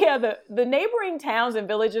 So yeah, the neighboring towns and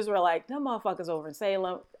villages were like, them motherfuckers over in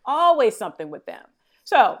Salem, always something with them.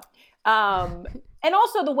 So, and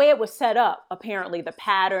also the way it was set up, apparently the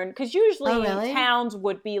pattern, because usually towns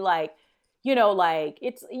would be like, you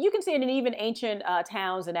can see it in even ancient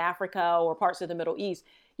towns in Africa or parts of the Middle East.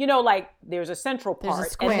 like there's a central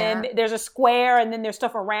part and then there's a square and then there's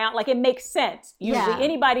stuff around. Like it makes sense. Usually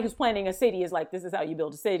anybody who's planning a city is like, this is how you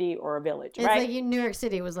build a city or a village, it's right? Like New York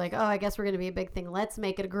City was like, oh, I guess we're going to be a big thing. Let's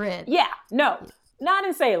make it a grid. Yeah. No, not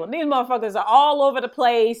in Salem. These motherfuckers are all over the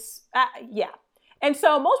place. And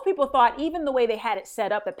so most people thought even the way they had it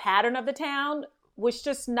set up, the pattern of the town was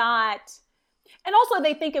just not. And also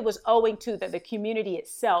they think it was owing to that the community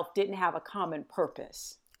itself didn't have a common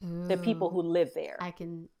purpose. The people who live there.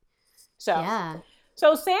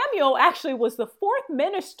 So Samuel actually was the fourth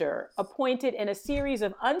minister appointed in a series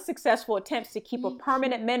of unsuccessful attempts to keep a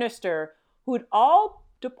permanent minister who'd all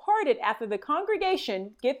departed after the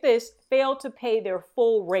congregation, get this, failed to pay their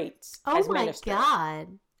full rates as minister. Oh my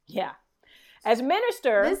God. Yeah. As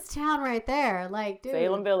minister. This town right there, like, dude.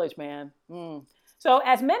 Salem Village, man. So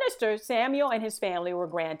as minister, Samuel and his family were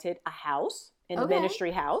granted a house in the ministry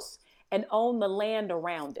house and owned the land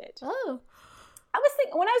around it. Oh. I was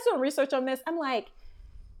thinking, when I was doing research on this, I'm like,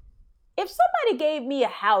 if somebody gave me a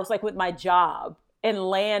house, like with my job and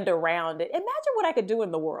land around it, imagine what I could do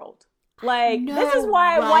in the world. Like, this is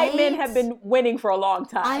why white men have been winning for a long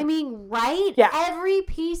time. I mean, right? Yeah. Every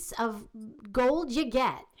piece of gold you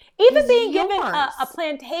get. Even being given a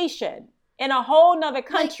plantation in a whole nother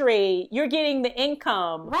country, you're getting the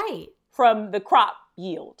income from the crop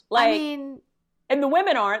yield. Like, I mean, and the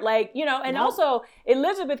women aren't, like, and also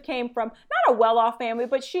Elizabeth came from not a well-off family,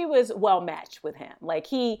 but she was well-matched with him. Like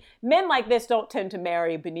men like this don't tend to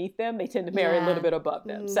marry beneath them. They tend to marry a little bit above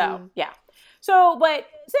them. So, yeah. So, but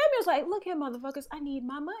Samuel's like, look here, motherfuckers, I need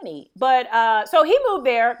my money. But, so he moved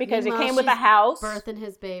there because it came with a house. Birthing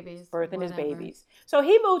his babies. His babies. So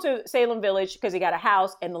he moved to Salem Village because he got a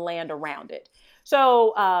house and the land around it.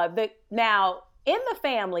 So, now in the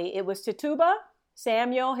family, it was Tituba,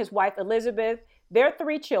 Samuel, his wife Elizabeth, their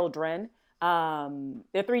three children,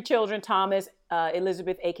 Thomas,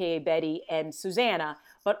 Elizabeth, aka Betty, and Susanna,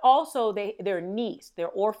 but also their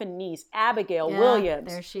orphan niece, Abigail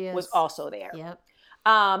Williams, there she is. Was also there. Yep.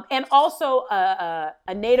 And also a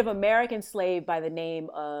Native American slave by the name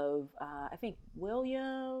of, I think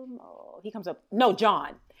William,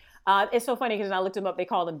 John. It's so funny because when I looked him up, they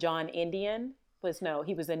called him John Indian, but no,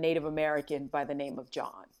 he was a Native American by the name of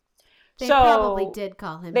John. They probably did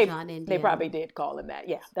call him John Indian. They probably did call him that.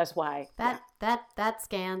 Yeah, that's why. That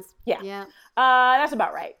scans. Yeah. That's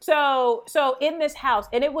about right. So in this house,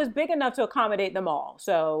 and it was big enough to accommodate them all.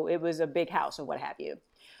 So it was a big house and what have you.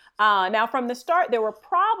 Now, from the start, there were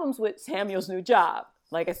problems with Samuel's new job.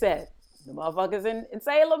 Like I said, the motherfuckers in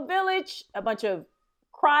Salem Village, a bunch of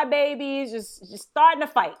crybabies, just starting to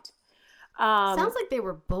fight. Sounds like they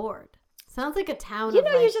were bored. Sounds like a town you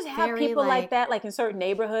just have people like that, like in certain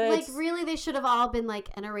neighborhoods. Like, really, they should have all been, like,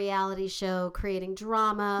 in a reality show, creating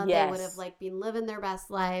drama. Yes. They would have, like, been living their best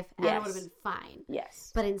life, and it would have been fine.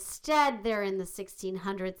 Yes. But instead, they're in the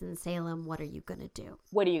 1600s in Salem. What are you going to do?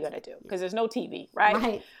 Because there's no TV, right?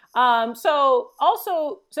 Right. I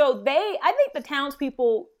think the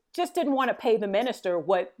townspeople just didn't want to pay the minister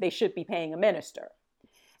what they should be paying a minister.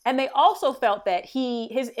 And they also felt that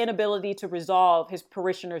his inability to resolve his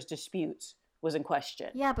parishioners' disputes was in question.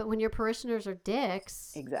 Yeah, but when your parishioners are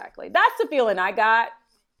dicks. Exactly. That's the feeling I got.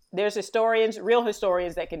 There's real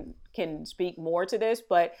historians that can speak more to this,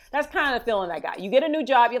 but that's kind of the feeling I got. You get a new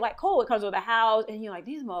job, you're like, cool, it comes with a house, and you're like,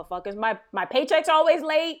 these motherfuckers, my paycheck's always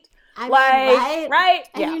late. I mean, right?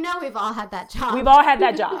 And we've all had that job. We've all had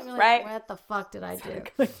that job, like, right? What the fuck did I do?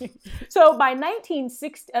 So by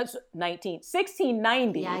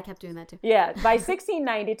 1690. Yeah, I kept doing that too. Yeah, by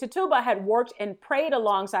 1690, Tituba had worked and prayed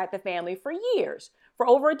alongside the family for years, for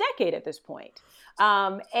over a decade at this point.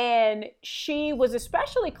 And she was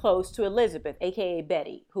especially close to Elizabeth, aka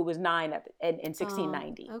Betty, who was 9 in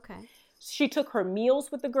 1690. Okay. She took her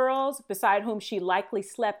meals with the girls, beside whom she likely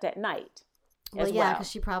slept at night. Well, yeah, because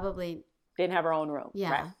she probably didn't have her own room. Yeah.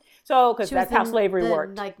 Right? So, because that's how slavery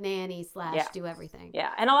worked. Like nanny / do everything.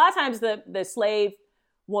 Yeah. And a lot of times the slave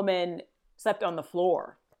woman slept on the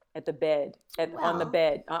floor at the bed, on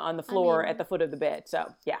the floor at the foot of the bed.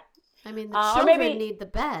 So, yeah. I mean, the children need the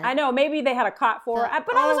bed. I know. Maybe they had a cot for her.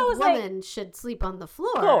 But I was always like, woman should sleep on the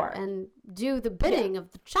floor and do the bidding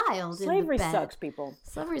of the child slavery in the bed. Sucks, people.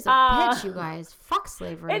 Slavery's a bitch, you guys. Fuck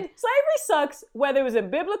slavery. And slavery sucks whether it was in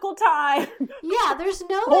biblical time. Yeah, there's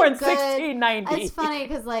no or in good, 1690. It's funny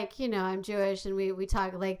because, like, I'm Jewish and we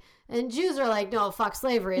talk like, and Jews are like, no, fuck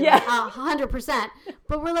slavery. Yeah. Like, 100%.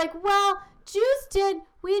 But we're like, well,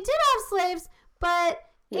 we did have slaves, but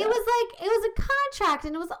it was a contract,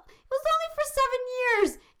 and it was only for 7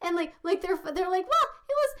 years, and like they're like, well,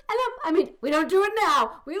 it was, and I mean, we don't do it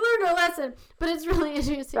now. We learned our lesson. But it's really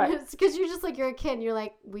interesting. Right. It's because you're just like, you're a kid and you're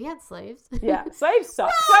like, we had slaves. Yeah, slaves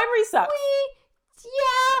suck. Slavery sucks.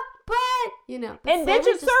 Yeah, but, you know. But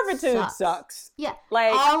indentured servitude sucks. Yeah.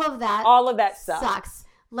 Like, all of that sucks.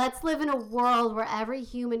 Let's live in a world where every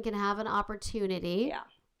human can have an opportunity. Yeah.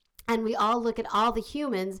 And we all look at all the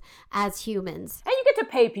humans as humans. And you get to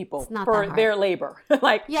pay people for their labor.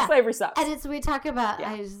 Like, slavery sucks. And it's, we talk about,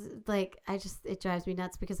 it drives me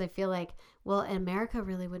nuts because I feel like, well, America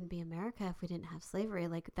really wouldn't be America if we didn't have slavery.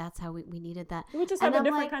 Like, that's how we needed that. We just have a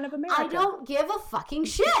different kind of America. I don't give a fucking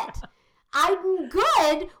shit. I'm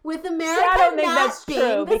good with America I don't think not that's being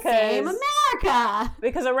true the same America.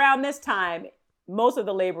 Because around this time, most of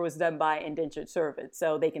the labor was done by indentured servants,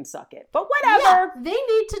 so they can suck it. But whatever. Yeah, they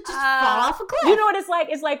need to just fall off a cliff. You know what it's like?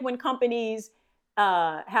 It's like when companies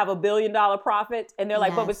have $1 billion profit, and they're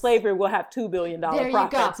like, but with slavery, we'll have $2 billion profits. There you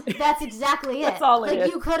go. That's exactly it. That's all it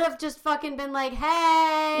is. You could have just fucking been like,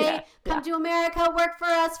 hey, come to America, work for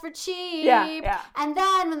us for cheap. Yeah. And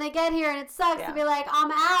then when they get here and it sucks, they'll be like,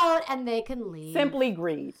 I'm out, and they can leave. Simply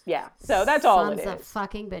greed. Yeah. So that's all it is. Sons of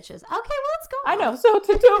fucking bitches. Okay, well, let's go on. I know. So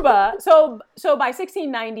Tituba, so by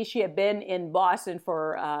 1690, she had been in Boston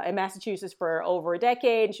in Massachusetts for over a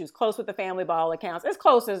decade, and she was close with the family by all accounts, as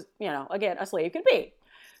close as, again, a slave could be.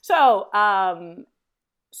 So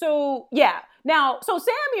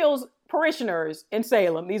Samuel's parishioners in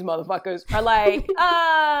Salem, these motherfuckers, are like,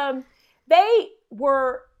 they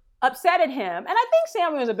were upset at him. And I think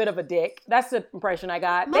Samuel's a bit of a dick. That's the impression I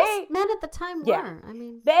got. Most men at the time were. I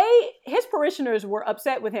mean, his parishioners were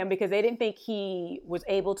upset with him because they didn't think he was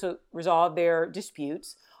able to resolve their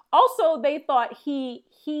disputes. Also, they thought he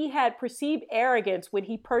had perceived arrogance when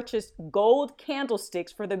he purchased gold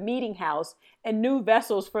candlesticks for the meeting house and new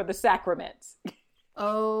vessels for the sacraments.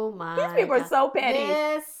 Oh my! These people are so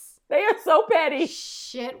petty. They are so petty.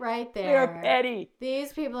 Shit right there. They're petty.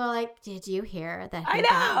 These people are like, did you hear that he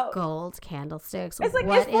got gold candlesticks? It's like,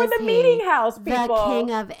 it's for the meeting house, people. The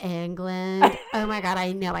King of England. Oh my God,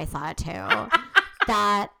 I know I saw it too.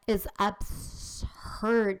 That is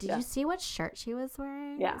absurd. Did you see what shirt she was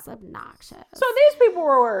wearing? Yeah. It's obnoxious. So these people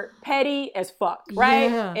were petty as fuck,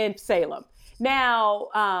 right? In Salem. Now,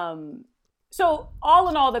 so all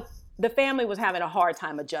in all, the family was having a hard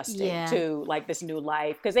time adjusting to like this new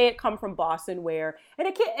life because they had come from Boston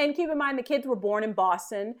and keep in mind the kids were born in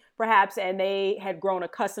Boston perhaps, and they had grown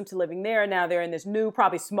accustomed to living there. Now they're in this new,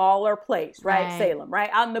 probably smaller place, right? Salem, right?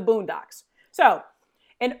 Out in the boondocks. So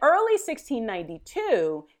in early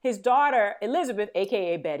 1692, his daughter, Elizabeth,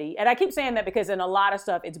 a.k.a. Betty, and I keep saying that because in a lot of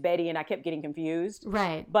stuff, it's Betty, and I kept getting confused.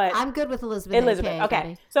 Right. But I'm good with Elizabeth, okay.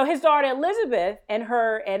 Betty. So his daughter, Elizabeth, and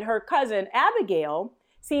her cousin, Abigail,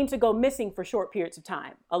 seemed to go missing for short periods of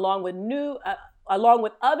time, along with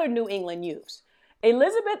other New England youths.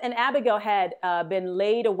 Elizabeth and Abigail had been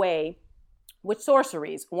laid away with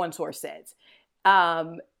sorceries, one source says.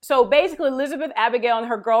 So basically, Elizabeth, Abigail, and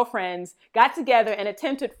her girlfriends got together and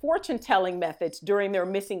attempted fortune-telling methods during their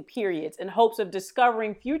missing periods in hopes of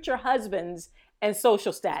discovering future husbands and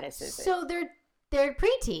social statuses. So they're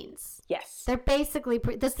preteens. Yes. They're basically,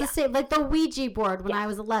 that's the same, like the Ouija board when I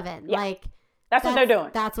was 11. Yeah. Like, That's what they're doing.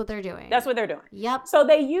 That's what they're doing. That's what they're doing. Yep. So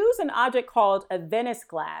they use an object called a Venice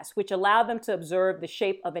glass, which allowed them to observe the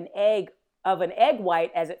shape of an egg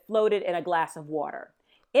white as it floated in a glass of water.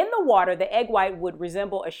 In the water, the egg white would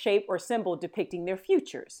resemble a shape or symbol depicting their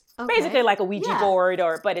futures. Okay. Basically like a Ouija board,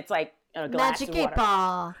 but it's like a glass of water. Magic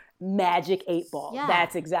 8-ball. Magic 8-ball. Yeah.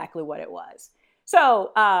 That's exactly what it was.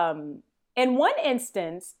 So in one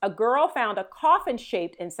instance, a girl found a coffin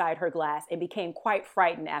shaped inside her glass and became quite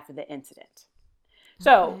frightened after the incident.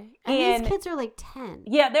 So, and these kids are like 10.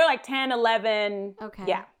 Yeah, they're like 10, 11. Okay.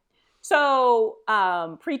 Yeah. So,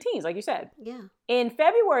 preteens, like you said. Yeah. In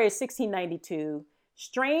February of 1692,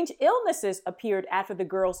 strange illnesses appeared after the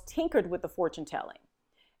girls tinkered with the fortune telling.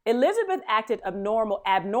 Elizabeth acted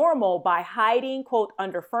abnormal by hiding, quote,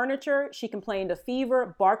 under furniture. She complained of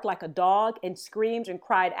fever, barked like a dog, and screamed and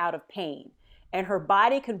cried out of pain. And her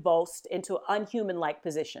body convulsed into unhuman-like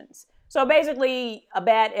positions. So basically, a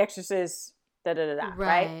bad exorcist.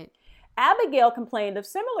 Right? Abigail complained of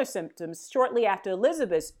similar symptoms shortly after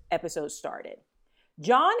Elizabeth's episode started.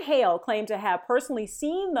 John Hale claimed to have personally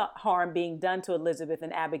seen the harm being done to Elizabeth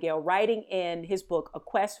and Abigail, writing in his book, A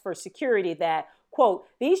Quest for Security, that, quote,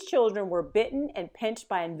 these children were bitten and pinched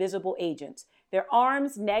by invisible agents. Their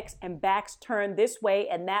arms, necks, and backs turned this way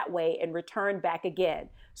and that way and returned back again.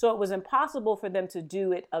 So it was impossible for them to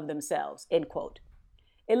do it of themselves, end quote.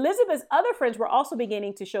 Elizabeth's other friends were also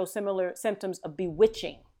beginning to show similar symptoms of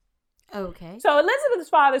bewitching. Okay. So Elizabeth's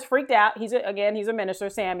father's freaked out. He's a minister,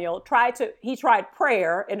 Samuel. He tried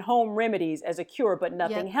prayer and home remedies as a cure, but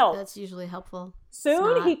nothing helped. That's usually helpful.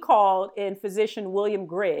 Soon he called in physician William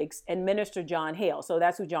Griggs and minister John Hale. So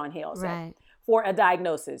that's who John Hale said. Right. For a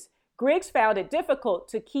diagnosis. Griggs found it difficult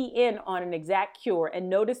to key in on an exact cure and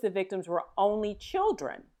noticed the victims were only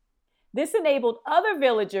children. This enabled other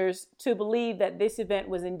villagers to believe that this event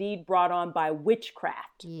was indeed brought on by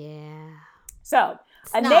witchcraft. Yeah. So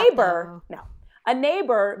a neighbor,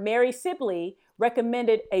 Mary Sibley,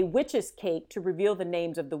 recommended a witch's cake to reveal the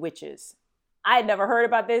names of the witches. I had never heard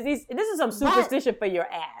about this. This is some superstition for your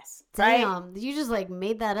ass, right? Damn, you just like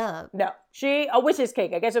made that up. No, a witch's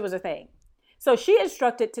cake. I guess it was a thing. So she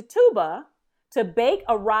instructed Tituba to bake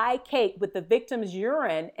a rye cake with the victim's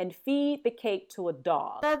urine and feed the cake to a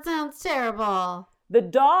dog. That sounds terrible. The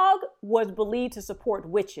dog was believed to support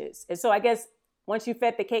witches. And so I guess once you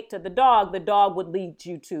fed the cake to the dog would lead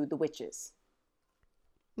you to the witches.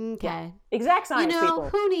 Okay. Yeah. Exact science, people.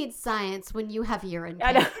 Who needs science when you have urine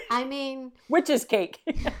cake? I mean... Witch's cake.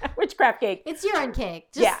 Witchcraft cake. It's urine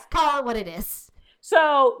cake. Just call it what it is.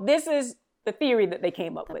 So this is the theory that they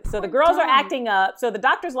came up with. So the girls are acting up. So the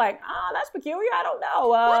doctor's like, that's peculiar. I don't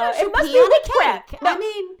know. It must be witchcraft. No,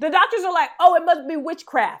 the doctors are like, it must be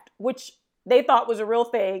witchcraft, which they thought was a real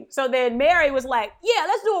thing. So then Mary was like, yeah,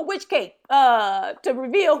 let's do a witch cake to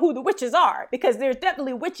reveal who the witches are, because there's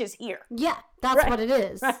definitely witches here. Yeah, that's what it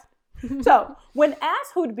is. Right. So when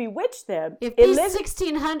asked who'd bewitched them, if these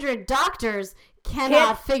 1,600 doctors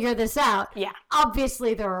cannot figure this out,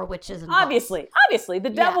 obviously there are witches involved. Obviously, the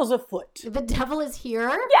devil's afoot. The devil is here.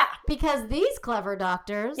 Yeah, because these clever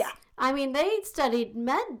doctors. Yeah, I mean they studied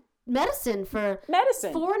medicine for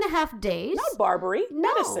 4.5 days. Not Barbary.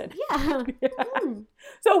 No. Medicine. Yeah.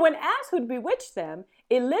 So when asked who'd bewitched them,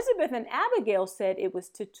 Elizabeth and Abigail said it was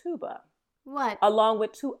Tituba. What? Along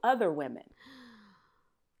with 2 other women.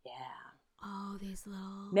 Yeah. Oh, these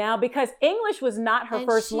little... Now, because English was not her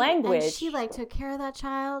first language. And she took care of that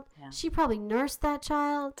child. Yeah. She probably nursed that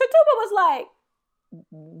child. Tituba was like,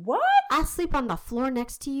 what? I sleep on the floor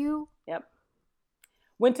next to you. Yep.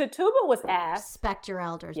 When Tituba was asked... Respect your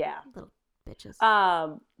elders. Yeah. Little bitches.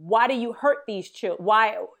 Why do you hurt these children?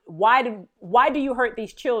 Why do you hurt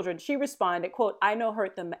these children? She responded, quote, I no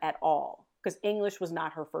hurt them at all. Because English was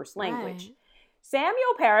not her first language. Right.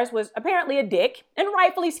 Samuel Parris was apparently a dick and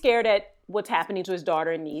rightfully scared at what's happening to his daughter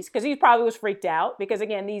and niece, because he probably was freaked out because,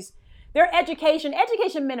 again, their education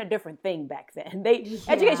meant a different thing back then.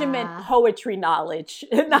 Education meant poetry knowledge.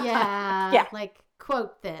 Like,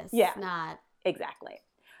 quote this. Yeah. Not. Exactly.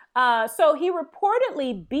 So he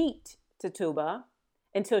reportedly beat Tituba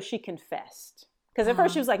until she confessed. Because at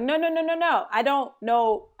first she was like, no. I don't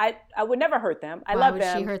know. I would never hurt them. I love them.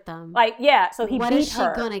 Why would she hurt them? So he beat her. What is she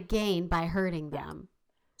going to gain by hurting them?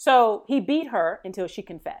 So he beat her until she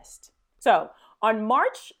confessed. So on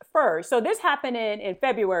March 1st, so this happened in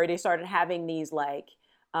February, they started having these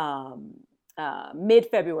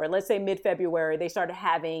mid-February, let's say mid-February, they started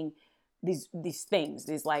having these things,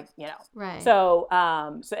 Right. So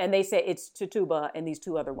and they say it's Tituba and these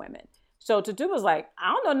 2 other women. So Tituba's like,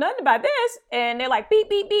 I don't know nothing about this. And they're like, beat.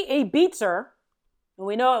 He beats her. And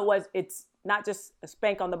we know it's not just a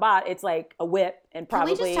spank on the bot. It's like a whip and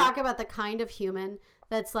probably. Can we just talk about the kind of human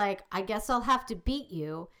that's like, I guess I'll have to beat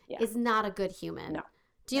you, is not a good human. No.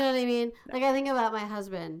 Do you know what I mean? No. Like, I think about my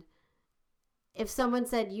husband. If someone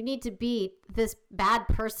said, you need to beat this bad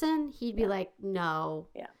person, he'd be like, no.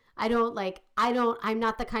 Yeah. I'm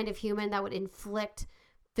not the kind of human that would inflict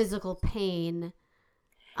physical pain.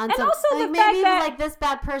 And also the fact maybe that, like, this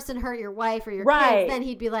bad person hurt your wife or your kids, then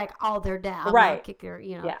he'd be like, they're down. I'm gonna kick her,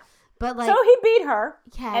 Yeah. But so he beat her.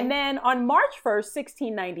 Okay. And then on March 1st,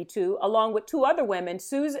 1692, along with 2 other women,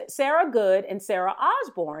 Sarah Good and Sarah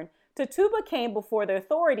Osborne, Tituba came before the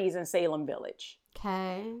authorities in Salem Village.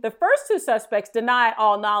 Okay. The first 2 suspects denied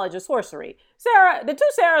all knowledge of sorcery. The 2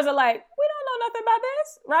 Sarahs are like, we don't know nothing about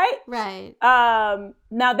this, right? Right.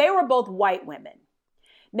 Now, they were both white women.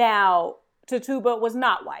 Now, Tituba was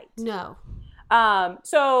not white. No.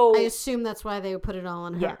 So I assume that's why they would put it all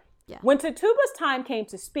on her. Yeah. When Tituba's time came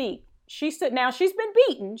to speak, she's been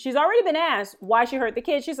beaten. She's already been asked why she hurt the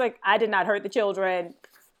kids. She's like, I did not hurt the children.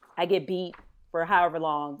 I get beat for however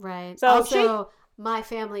long. Right. So also, my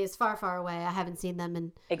family is far, far away. I haven't seen them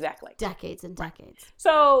in decades and decades.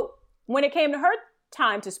 So when it came to her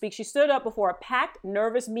time to speak, she stood up before a packed,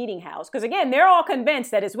 nervous meeting house. Because again, they're all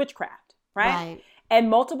convinced that it's witchcraft, right? And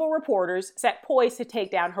multiple reporters sat poised to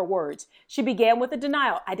take down her words. She began with a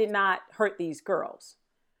denial. I did not hurt these girls.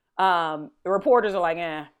 The reporters are like,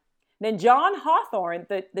 eh. Then John Hawthorne,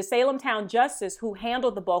 the Salem town justice who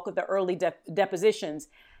handled the bulk of the early depositions,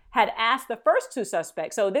 had asked the first two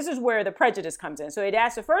suspects. So this is where the prejudice comes in. So he'd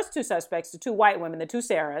asked the first two suspects, the two white women, the two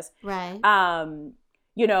Sarahs, right?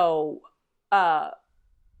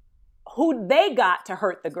 Who they got to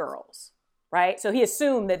hurt the girls, right? So he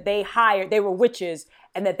assumed that they were witches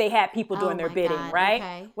and that they had people doing their bidding, God. right?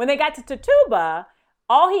 Okay. When they got to Tituba,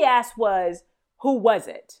 all he asked was, who was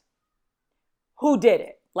it? Who did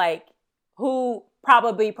it? Like, who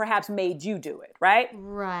probably perhaps made you do it, right?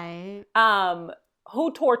 Right.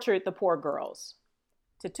 Who tortured the poor girls?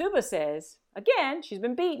 Tituba says, again, she's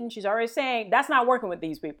been beaten. She's already saying, that's not working with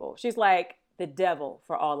these people. She's like, the devil,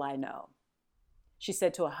 for all I know. She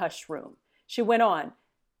said to a hushed room. She went on,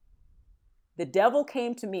 the devil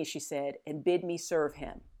came to me, she said, and bid me serve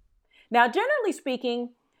him. Now, generally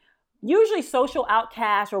speaking, usually social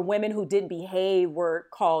outcasts or women who didn't behave were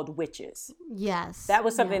called witches. Yes. That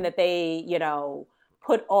was something that they,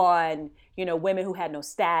 put on, women who had no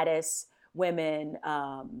status, women,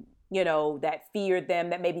 that feared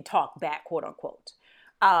them, that maybe talked back, quote unquote.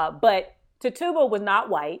 But Tituba was not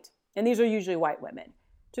white, and these are usually white women.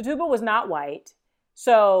 Tituba was not white.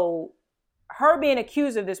 So her being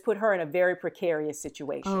accused of this put her in a very precarious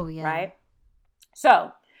situation. Oh, yeah. Right?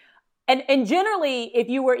 So, and generally, if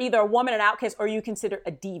you were either a woman, an outcast, or you considered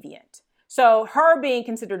a deviant. So her being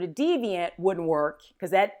considered a deviant wouldn't work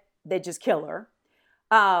because they'd just kill her.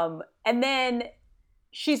 And then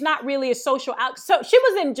she's not really a social out. So she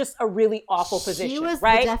was in just a really awful position. She was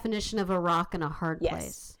right? the definition of a rock in a hard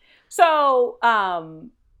place. So,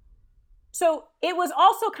 so it was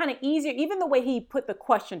also kind of easier, even the way he put the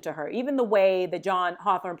question to her, even the way that John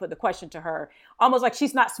Hawthorne put the question to her, almost like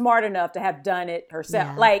she's not smart enough to have done it herself.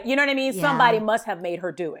 Yeah. Like, you know what I mean? Yeah. Somebody must have made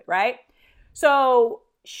her do it, right? So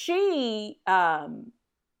so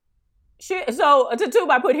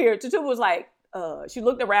Tituba I put here, Tituba was like, she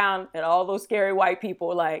looked around at all those scary white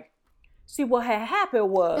people like, see, what had happened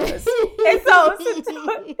was, and so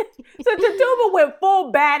Tituba went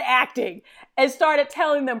full bad acting and started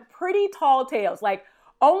telling them pretty tall tales. Like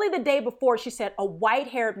only the day before, she said, a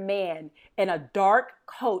white-haired man in a dark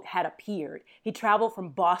coat had appeared. He traveled from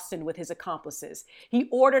Boston with his accomplices. He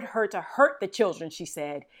ordered her to hurt the children, she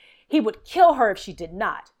said. He would kill her if she did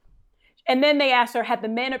not. And then they asked her, had the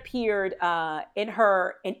men appeared in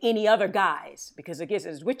any other guise? Because I guess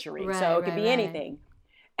it's witchery, so it could be anything.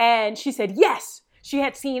 And she said, yes, she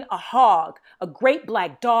had seen a hog, a great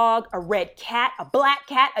black dog, a red cat, a black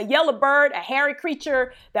cat, a yellow bird, a hairy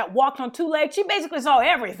creature that walked on two legs. She basically saw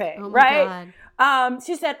everything, right?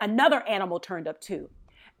 She said another animal turned up too,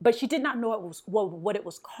 but she did not know what it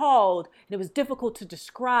was called. And it was difficult to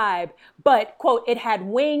describe, but, quote, it had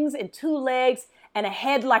wings and two legs and a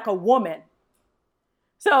head like a woman.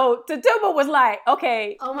 So Tituba was like,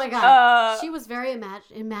 okay. Oh my God. She was very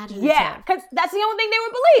imaginative. Yeah, because that's the only thing they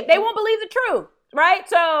would believe. They won't believe the truth, right?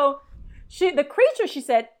 So the creature, she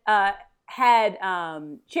said,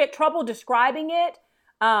 she had trouble describing it.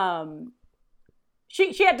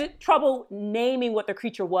 She had trouble naming what the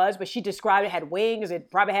creature was, but she described it had wings,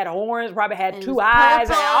 it probably had horns, probably had two eyes,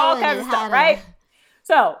 and all kinds of stuff, right?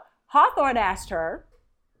 So Hawthorne asked her,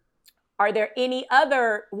 are there any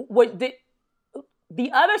other... The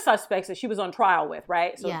other suspects that she was on trial with,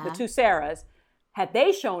 right? So the two Sarahs, had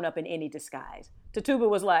they shown up in any disguise? Tituba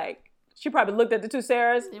was like, she probably looked at the two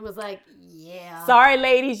Sarahs. It was like, yeah. Sorry,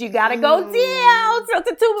 ladies, you gotta go down. So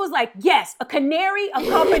Tituba was like, yes, a canary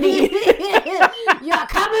accompanied. You're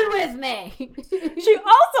coming with me. She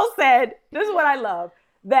also said, this is what I love,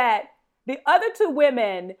 that the other two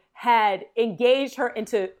women had engaged her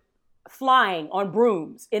into flying on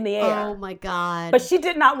brooms in the air. Oh my God. But she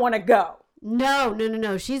did not want to go.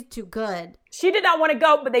 No. She's too good. She did not want to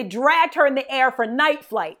go, but they dragged her in the air for night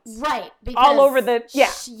flights. Right. All over the,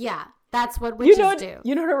 yeah. That's what witches do.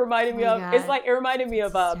 You know what it reminded me of? God. It's like, it reminded me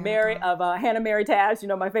of Hannah Mary Tabs,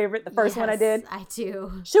 my favorite, the first one I did. I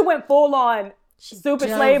do. She went full on stupid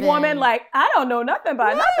slave woman, like, I don't know nothing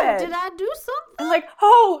about nothing. Did I do something? And like,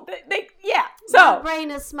 yeah. So my brain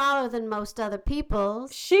is smaller than most other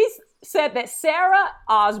people's. She's said that Sarah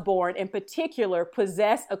Osborne in particular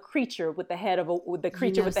possessed a creature with the head of a woman,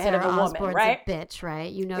 Osborne's right? A bitch,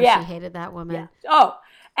 right? She hated that woman. Yeah. Oh,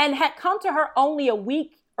 and had come to her only a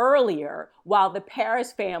week earlier while the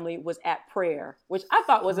Paris family was at prayer, which I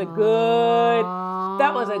thought was a good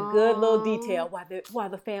little detail while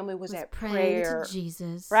the family was at prayer. To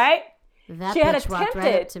Jesus. Right? That bitch walked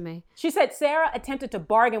right up to me. She said Sarah attempted to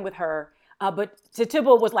bargain with her, but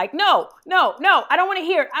Tituba was like, no, I don't want to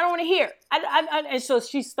hear. And so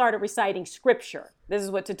she started reciting scripture. This is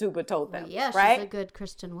what Tituba told them. Yeah, right? She's a good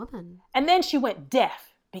Christian woman. And then she went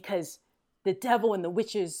deaf because the devil and the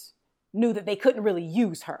witches knew that they couldn't really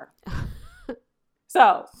use her.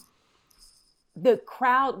 So the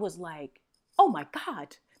crowd was like, oh my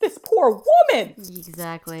God, this poor woman.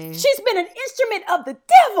 Exactly. She's been an instrument of the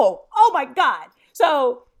devil. Oh my God.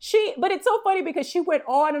 So but it's so funny because she went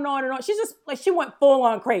on and on and on. She's just like, she went full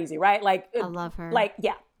on crazy, right? Like, I love her. Like,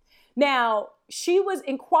 yeah. Now, she was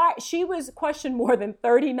questioned more than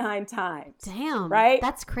 39 times. Damn. Right?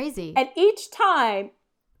 That's crazy. And each time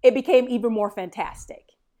it became even more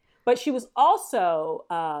fantastic. But she was also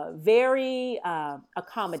very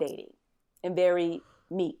accommodating and very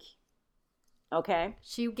meek. Okay?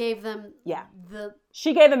 She gave them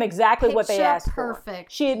She gave them exactly what they asked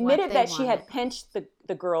perfect for. She admitted that she had pinched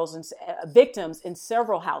the girls and victims in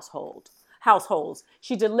several households.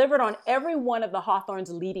 She delivered on every one of the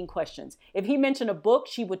Hawthorne's leading questions. If he mentioned a book,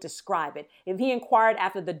 she would describe it. If he inquired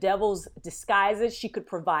after the devil's disguises, she could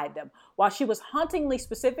provide them. While she was hauntingly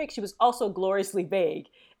specific, she was also gloriously vague.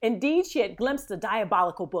 Indeed, she had glimpsed a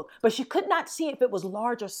diabolical book, but she could not see if it was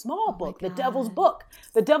large or small book, the devil's book.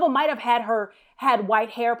 The devil might have had white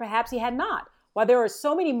hair, perhaps he had not. While there are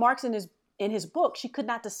so many marks in his book, she could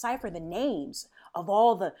not decipher the names of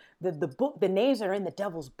all the names that are in the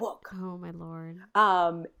devil's book. Oh my Lord.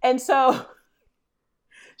 And so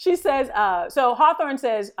she says, so Hawthorne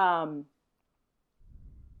says, so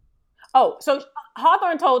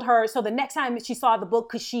Hawthorne told her, so the next time she saw the book,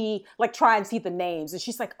 could she like try and see the names? And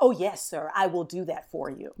she's like, oh yes, sir, I will do that for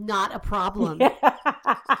you. Not a problem.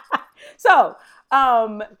 So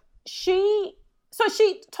she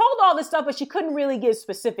told all this stuff, but she couldn't really give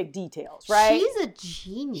specific details, right? She's a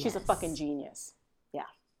genius. She's a fucking genius. Yeah.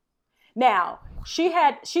 Now, she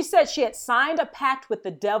said she had signed a pact with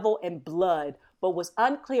the devil in blood, but was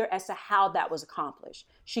unclear as to how that was accomplished.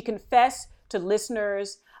 She confessed to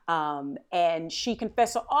listeners, and she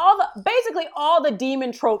confessed to basically all the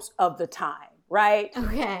demon tropes of the time, right?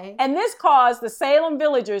 Okay. And this caused the Salem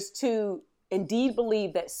villagers to indeed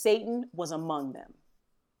believe that Satan was among them.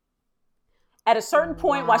 At a certain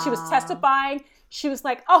point, while she was testifying, she was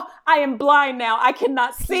like, oh, I am blind now. I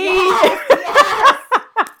cannot see.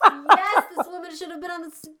 Yes, this woman should have been on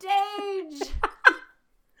the stage.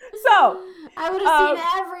 So I would have seen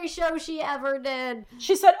every show she ever did.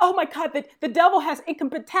 She said, oh my God, the devil has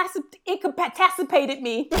incapacitated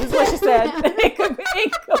me, is what she said.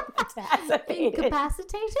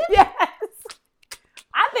 Incapacitated? Yes.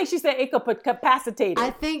 I think she said incapacitated.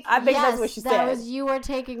 I think that's what she said. You were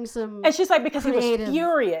taking some. And she's like, because creative, he was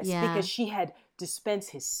furious because she had dispensed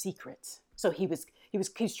his secrets. So he was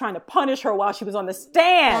trying to punish her while she was on the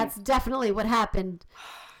stand. That's definitely what happened.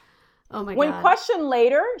 Oh my God. When questioned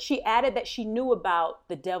later, she added that she knew about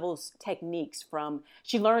the devil's techniques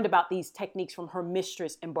she learned about these techniques from her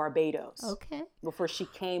mistress in Barbados. Okay. Before she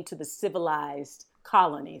came to the civilized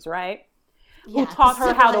colonies, right? Yeah, who taught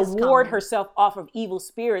her how to ward colony. herself off of evil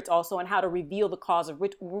spirits also, and how to reveal the cause of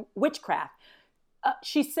witchcraft.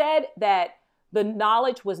 She said that the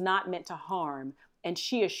knowledge was not meant to harm, and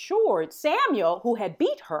she assured Samuel, who had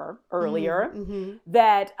beat her earlier,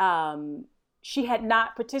 that she had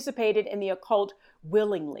not participated in the occult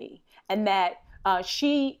willingly, and that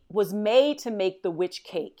she was made to make the witch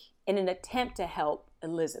cake in an attempt to help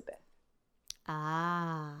Elizabeth.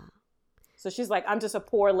 Ah. So she's like, I'm just a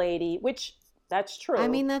poor lady, which that's true. I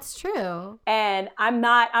mean, that's true. And I'm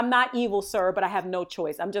not evil, sir, but I have no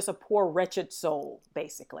choice. I'm just a poor, wretched soul,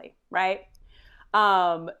 basically, right?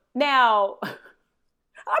 Now,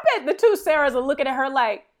 I bet the two Sarahs are looking at her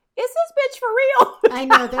like, is this bitch for real? I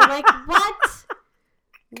know. They're like, what?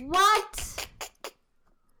 What?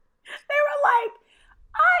 They were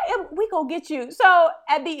like, we gonna get you. So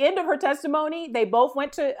at the end of her testimony, they both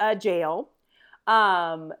went to jail.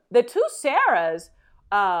 The two Sarahs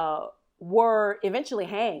were eventually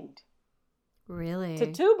hanged. Really?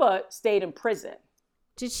 Tituba stayed in prison.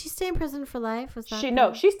 Did she stay in prison for life? Was that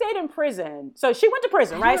she stayed in prison. So she went to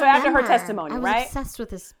prison, right? So after her testimony, right? I was obsessed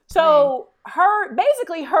with this. So her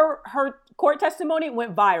court testimony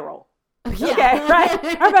went viral. Yeah. Okay, right?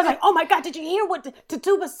 Everybody's like, "Oh my God, did you hear what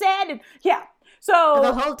Tituba said?" And yeah. So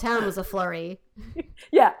the whole town was a flurry.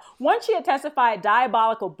 Yeah. Once she had testified,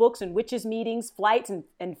 diabolical books and witches' meetings, flights,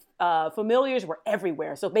 and familiars were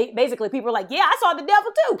everywhere. So basically, people were like, "Yeah, I saw the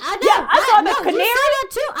devil too. I saw the canary. You saw that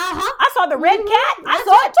too. I saw the red cat. I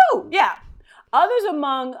saw it too. Yeah." Others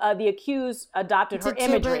among the accused adopted her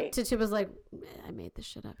imagery. Tituba's like, I made this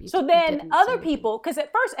shit up. So then other people, because at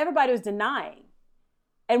first everybody was denying.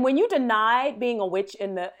 And when you denied being a witch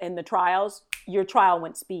in the trials, your trial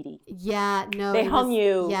went speedy. Yeah, no. They hung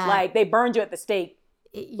you, like they burned you at the stake,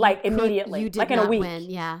 immediately, like in a week. Win,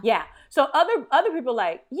 yeah. So other people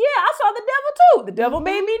like, yeah, I saw the devil too. The devil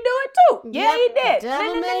made me do it too. Yeah, he did. The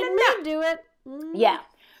devil made me do it. Yeah.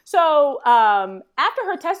 So after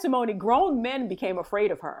her testimony, grown men became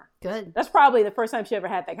afraid of her. Good. That's probably the first time she ever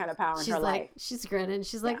had that kind of power in her life. She's grinning.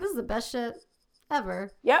 She's like, this is the best shit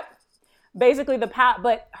ever. Yep. Basically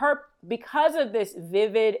because of this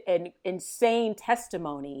vivid and insane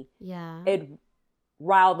testimony, it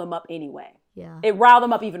riled them up anyway. Yeah. It riled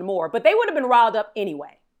them up even more, but they would have been riled up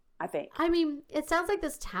anyway, I think. I mean, it sounds like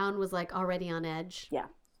this town was like already on edge. Yeah.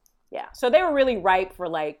 Yeah. So they were really ripe for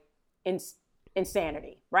like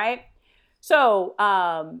insanity, right? So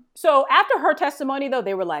after her testimony, though,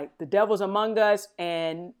 they were like, the devil's among us,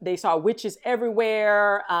 and they saw witches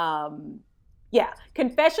everywhere.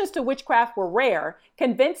 Confessions to witchcraft were rare,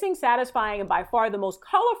 convincing, satisfying, and by far the most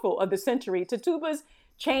colorful of the century. Tituba's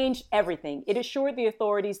changed everything. It assured the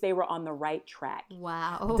authorities they were on the right track.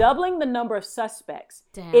 Wow. Doubling the number of suspects.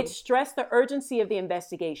 Damn. It stressed the urgency of the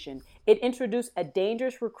investigation. It introduced a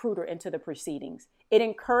dangerous recruiter into the proceedings. It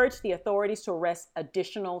encouraged the authorities to arrest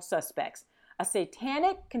additional suspects. A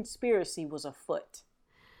satanic conspiracy was afoot.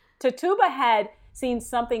 Tituba had seen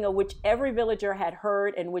something of which every villager had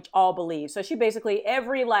heard and which all believed. So she basically,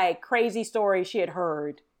 every like crazy story she had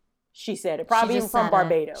heard, she said it. Probably even from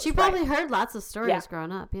Barbados. She probably heard lots of stories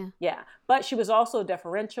growing up, Yeah. But she was also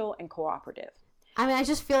deferential and cooperative. I mean, I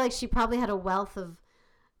just feel like she probably had a wealth of,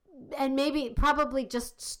 and probably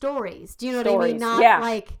just stories. Do you know what I mean?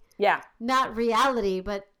 Not not reality,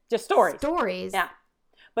 but just stories. Stories. Yeah.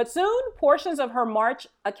 But soon, portions of her March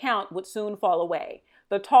account would soon fall away.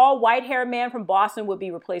 The tall, white-haired man from Boston would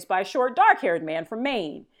be replaced by a short, dark-haired man from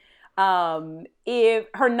Maine. If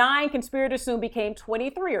her 9 conspirators soon became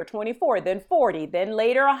 23 or 24, then 40, then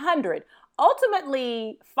later 100.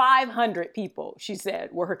 Ultimately, 500 people, she said,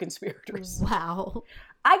 were her conspirators. Wow.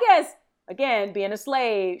 I guess, again, being a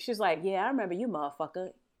slave, she's like, yeah, I remember you, motherfucker.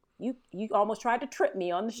 You almost tried to trip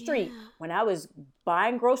me on the street when I was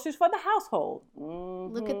buying groceries for the household.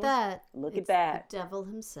 Mm-hmm. Look at that. Look at that. The devil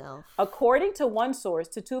himself. According to one source,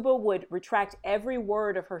 Tituba would retract every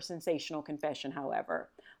word of her sensational confession,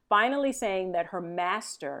 however, finally saying that her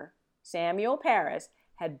master, Samuel Parris,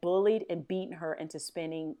 had bullied and beaten her into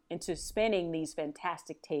spinning these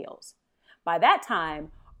fantastic tales. By that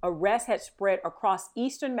time, arrests had spread across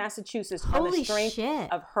eastern Massachusetts on the strength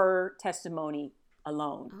of her testimony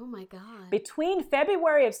alone. Oh my God. Between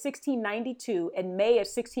February of 1692 and May of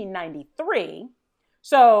 1693,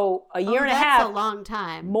 so a year and a half. That's a long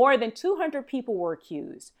time. More than 200 people were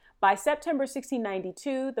accused. By September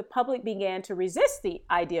 1692, the public began to resist the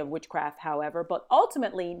idea of witchcraft, however, but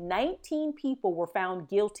ultimately 19 people were found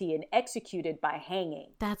guilty and executed by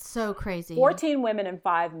hanging. That's so crazy. 14 women and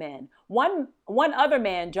 5 men. One other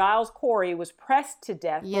man, Giles Corey, was pressed to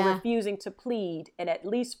death for refusing to plead, and at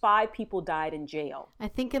least 5 people died in jail. I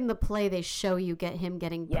think in the play they show you him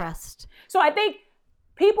getting pressed. So I think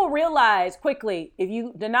people realize quickly, if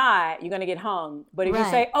you deny, you're going to get hung. But if you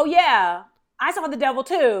say, oh yeah, I saw the devil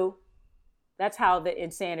too, that's how the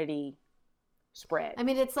insanity spread. I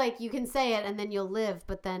mean, it's like you can say it and then you'll live,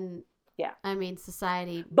 but then, I mean,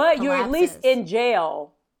 society But collapses. You're at least in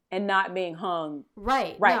jail and not being hung.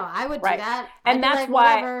 Right. No, I would do that. And that's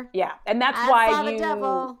why, and that's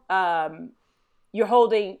why you're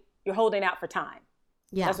holding out for time.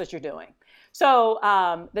 Yeah. That's what you're doing. So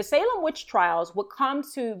the Salem witch trials would come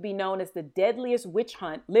to be known as the deadliest witch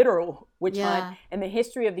hunt, literal witch hunt, in the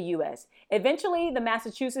history of the U.S. Eventually, the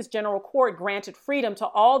Massachusetts General Court granted freedom to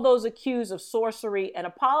all those accused of sorcery and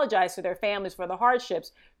apologized to their families for the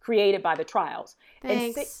hardships created by the trials.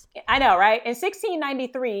 Thanks. I know, right? In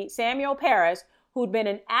 1693, Samuel Parris, who'd been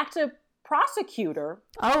an active prosecutor,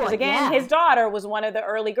 his daughter was one of the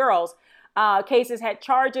early girls, cases had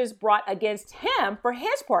charges brought against him for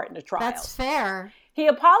his part in the trial. That's fair. He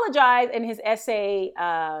apologized in his essay,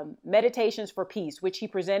 Meditations for Peace, which he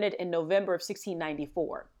presented in November of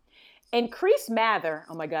 1694. Increased Mather,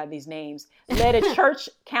 oh my God, these names, led a church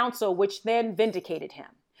council, which then vindicated him.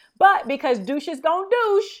 But because douche is gonna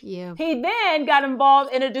douche, he then got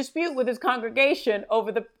involved in a dispute with his congregation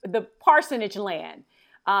over the parsonage land.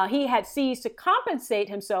 He had ceased to compensate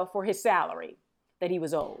himself for his salary that he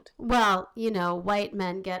was owed. Well, white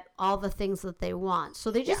men get all the things that they want.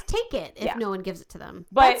 So they just take it if no one gives it to them.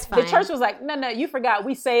 But the church was like, no, you forgot.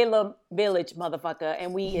 We Salem Village, motherfucker.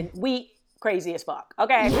 And we crazy as fuck.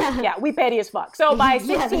 Okay? Yeah, we petty as fuck. So by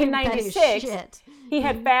 1696, he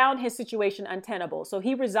had found his situation untenable. So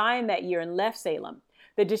he resigned that year and left Salem.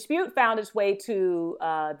 The dispute found its way to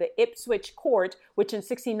the Ipswich court, which in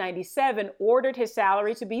 1697 ordered his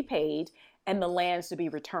salary to be paid and the lands to be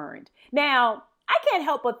returned. Now, I can't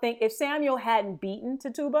help but think if Samuel hadn't beaten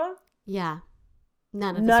Tituba,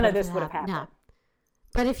 none of this would have happened. No.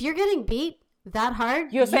 But if you're getting beat That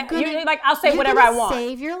hard? You're like, I'll say whatever I want.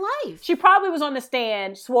 Save your life. She probably was on the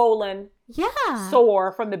stand, swollen,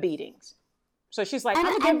 sore from the beatings. So she's like, I'm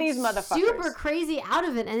going to give these motherfuckers. Super crazy out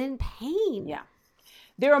of it and in pain. Yeah.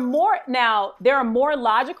 There are more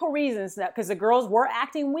logical reasons that, because the girls were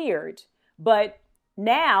acting weird, but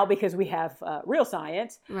now, because we have real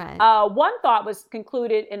science, one thought was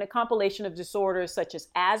concluded in a compilation of disorders such as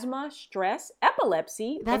asthma, stress,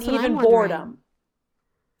 epilepsy, and even boredom.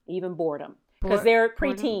 Even boredom. Because they're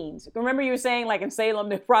preteens. Remember you were saying, like in Salem,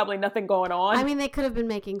 there's probably nothing going on? I mean, they could have been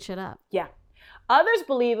making shit up. Yeah. Others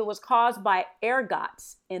believe it was caused by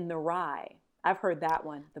ergots in the rye. I've heard that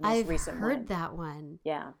one, the most recent one. I've heard that one.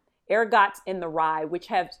 Yeah. Ergots in the rye, which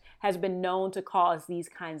has been known to cause these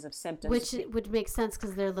kinds of symptoms. Which would make sense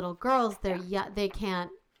because they're little girls. They're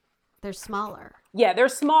they're smaller. Yeah, they're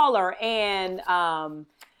smaller. And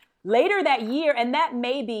later that year, and that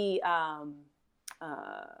may be...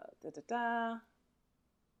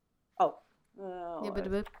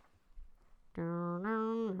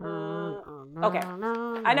 Okay.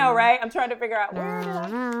 I know, right? I'm trying to figure out where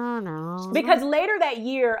because later that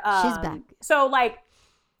year, she's back. So like,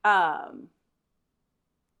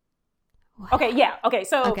 okay, yeah, okay.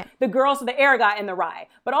 So the girls, the ergot in the rye,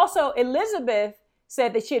 but also Elizabeth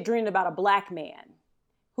said that she had dreamed about a black man,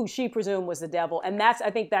 who she presumed was the devil, and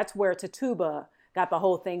I think that's where Tituba got the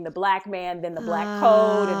whole thing, the black man, then the black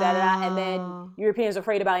code, and then Europeans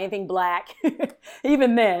afraid about anything black,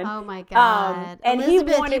 even then. Oh my God. And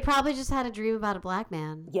Elizabeth, you probably just had a dream about a black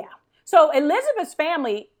man. Yeah. So Elizabeth's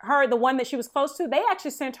family, the one that she was close to, they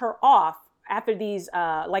actually sent her off after these,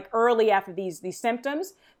 early after these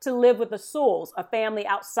symptoms, to live with the Sewells, a family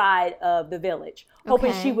outside of the village,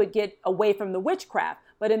 hoping she would get away from the witchcraft.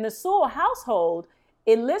 But in the Sewell household,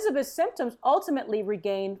 Elizabeth's symptoms ultimately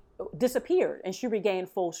disappeared, and she regained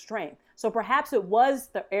full strength. So perhaps it was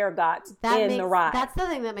the ergots in the rye. That's the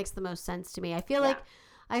thing that makes the most sense to me. I feel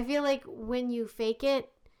like when you fake it,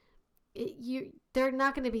 they're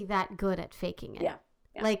not going to be that good at faking it. Yeah.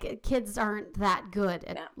 Like kids aren't that good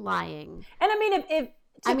at lying. And I mean, if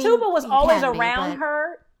Tituba was always around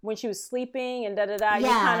her when she was sleeping and you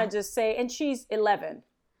kind of just say, and she's 11.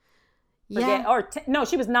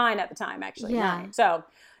 She was 9 at the time, actually. Yeah. 9. So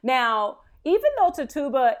now, even though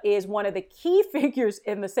Tituba is one of the key figures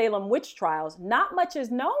in the Salem witch trials, not much is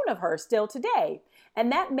known of her still today.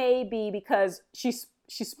 And that may be because she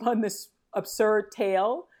spun this absurd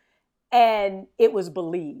tale and it was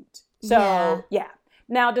believed. So, yeah.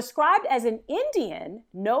 Now, described as an Indian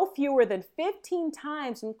no fewer than 15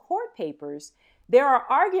 times in court papers, there are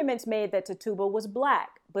arguments made that Tituba was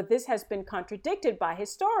black, but this has been contradicted by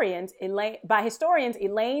historians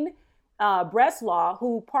Elaine Breslaw,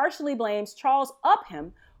 who partially blames Charles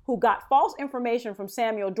Upham, who got false information from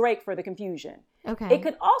Samuel Drake for the confusion. Okay. It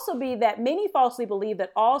could also be that many falsely believe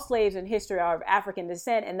that all slaves in history are of African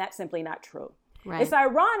descent, and that's simply not true. Right. It's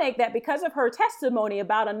ironic that because of her testimony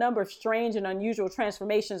about a number of strange and unusual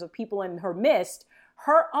transformations of people in her midst,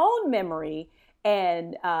 her own memory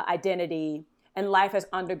and identity and life has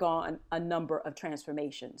undergone a number of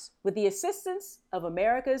transformations with the assistance of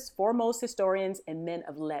America's foremost historians and men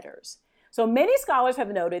of letters. So many scholars have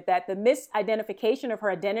noted that the misidentification of her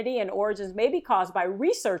identity and origins may be caused by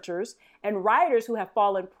researchers and writers who have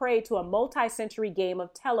fallen prey to a multi-century game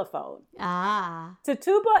of telephone.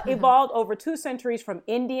 Tituba evolved over 2 centuries from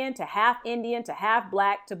Indian to half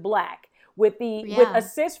black to black, with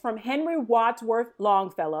assist from Henry Wadsworth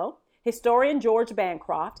Longfellow, historian George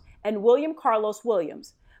Bancroft, and William Carlos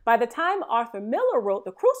Williams. By the time Arthur Miller wrote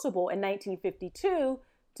The Crucible in 1952,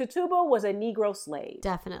 Tituba was a Negro slave.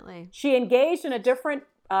 Definitely. She engaged in a different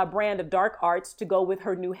brand of dark arts to go with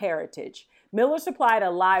her new heritage. Miller supplied a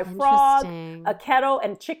live frog, a kettle,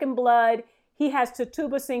 and chicken blood. He has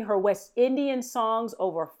Tituba sing her West Indian songs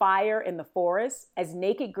over fire in the forest as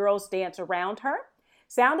naked girls dance around her.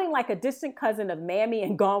 Sounding like a distant cousin of Mammy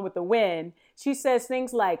and Gone with the Wind, she says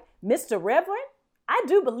things like, "Mr. Reverend, I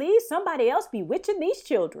do believe somebody else bewitching these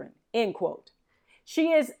children," end quote.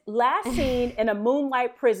 She is last seen in a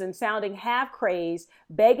moonlight prison sounding half crazed,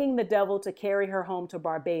 begging the devil to carry her home to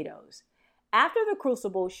Barbados. After the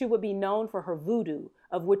Crucible, she would be known for her voodoo,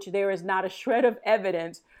 of which there is not a shred of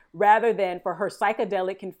evidence, rather than for her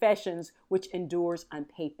psychedelic confessions, which endures on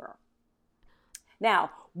paper.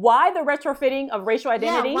 Now, why the retrofitting of racial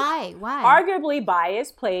identity? Yeah, why? Arguably,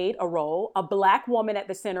 bias played a role. A black woman at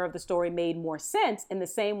the center of the story made more sense in the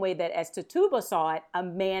same way that as Tituba saw it, a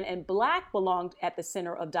man in black belonged at the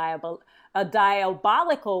center of a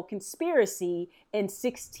diabolical conspiracy in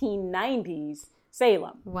 1690s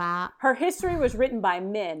Salem. Wow. Her history was written by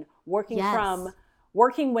men working from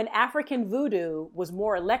working when African voodoo was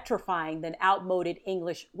more electrifying than outmoded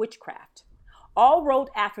English witchcraft. All wrote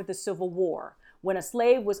after the Civil War, when a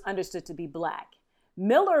slave was understood to be black.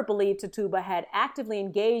 Miller believed Tituba had actively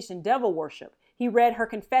engaged in devil worship. He read her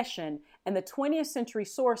confession and the 20th century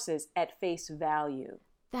sources at face value.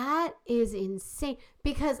 That is insane,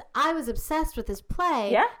 because I was obsessed with this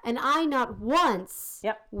play, and I not once,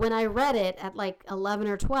 when I read it at like 11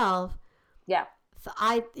 or 12,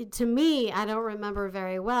 to me, I don't remember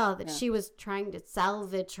very well that she was trying to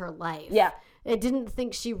salvage her life. Yeah. I didn't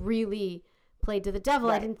think she really played to the devil.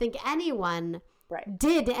 Right. I didn't think anyone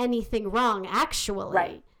did anything wrong, actually.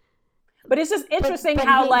 Right. But it's just interesting but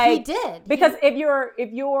how he did. Because if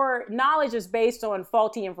your knowledge is based on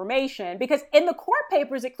faulty information, because in the court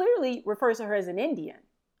papers it clearly refers to her as an Indian.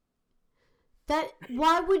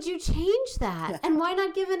 Why would you change that? And why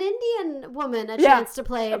not give an Indian woman a chance to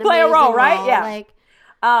play a role, right? Yeah. Like,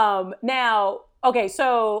 now, okay,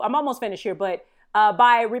 so I'm almost finished here, but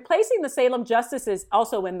by replacing the Salem justices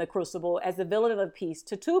also in the Crucible as the villain of the piece,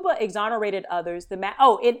 Tituba exonerated others.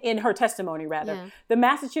 In her testimony rather, the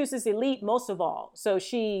Massachusetts elite most of all. So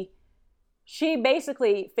she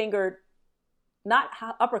basically fingered not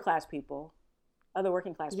upper class people, other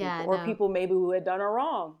working class people, or people maybe who had done her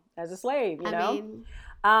wrong as a slave. You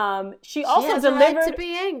know, she also has delivered a right to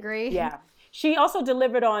be angry. Yeah, she also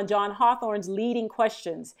delivered on John Hawthorne's leading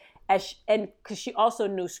questions, and because she also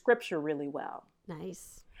knew scripture really well.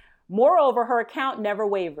 Nice. Moreover, her account never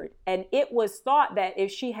wavered, and it was thought that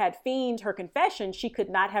if she had feigned her confession, she could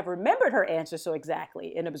not have remembered her answer so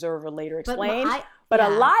exactly, an observer later explained. But a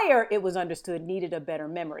liar, it was understood, needed a better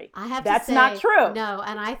memory. That's not true. No,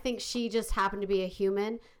 and I think she just happened to be a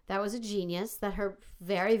human that was a genius, that her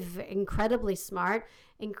very incredibly smart,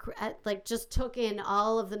 just took in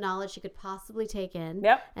all of the knowledge she could possibly take in.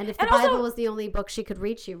 Yep. And if the Bible was the only book she could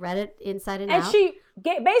read, she read it inside and out. And she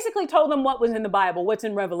basically told them what was in the Bible, what's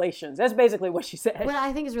in Revelations. That's basically what she said. What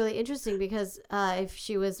I think is really interesting, because if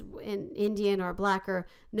she was an Indian or black,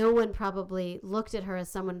 no one probably looked at her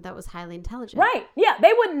as someone that was highly intelligent. Right. Yeah.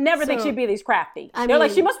 They would never think she'd be this crafty. They're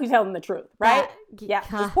like, she must be telling the truth, right? This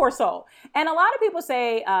poor soul. And a lot of people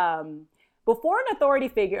say, before an authority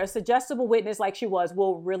figure, a suggestible witness like she was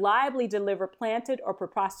will reliably deliver planted or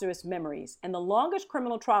preposterous memories. In the longest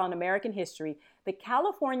criminal trial in American history, the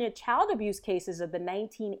California child abuse cases of the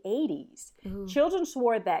 1980s, children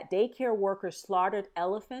swore that daycare workers slaughtered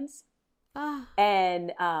elephants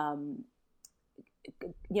and,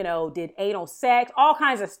 did anal sex, all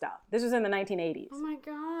kinds of stuff. This was in the 1980s. Oh my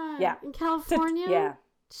God. Yeah. In California? Yeah.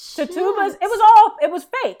 Tituba's, it was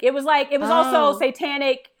fake. It was also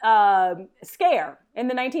satanic scare in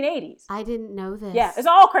the 1980s. I didn't know this. Yeah, it's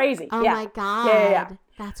all crazy. Oh my God. Yeah.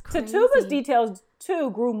 That's crazy. Tituba's details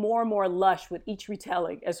too grew more and more lush with each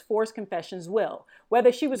retelling, as forced confessions will.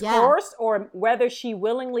 Whether she was coerced or whether she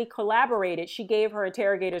willingly collaborated, she gave her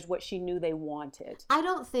interrogators what she knew they wanted. I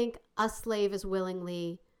don't think a slave is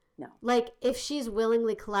willingly. No. Like, if she's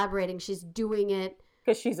willingly collaborating, she's doing it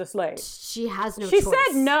because she's a slave. She has no choice. She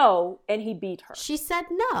said no, and he beat her. She said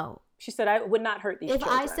no. She said, I would not hurt these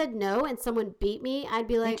children. If I said no and someone beat me, I'd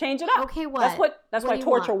be like, you change it up. Okay, what? That's why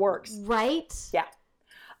torture works. Right? Yeah.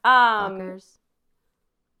 Fuckers.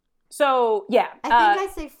 So, yeah. I think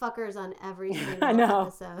I say fuckers on every single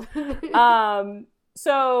episode.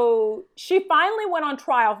 So she finally went on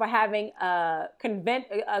trial for having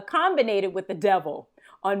combinated with the devil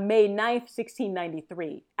on May 9th,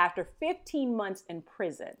 1693, after 15 months in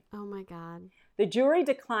prison. Oh my God. The jury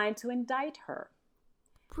declined to indict her.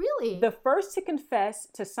 Really? The first to confess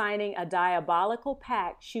to signing a diabolical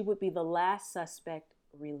pact, she would be the last suspect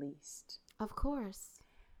released. Of course.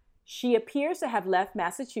 She appears to have left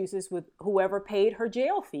Massachusetts with whoever paid her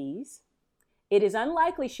jail fees. It is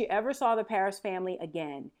unlikely she ever saw the Paris family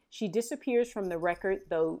again. She disappears from the record,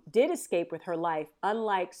 though did escape with her life,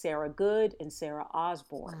 unlike Sarah Good and Sarah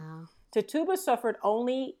Osborne. Wow. Tituba suffered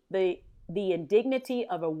only the indignity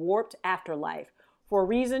of a warped afterlife. For a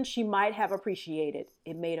reason she might have appreciated.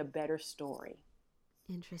 It made a better story.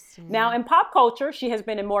 Interesting. Now, in pop culture, she has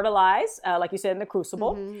been immortalized, like you said, in The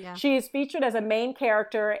Crucible. Mm-hmm, yeah. She is featured as a main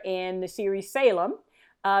character in the series Salem.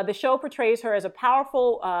 The show portrays her as a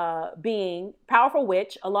powerful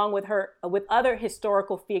witch, along with other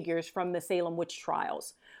historical figures from the Salem witch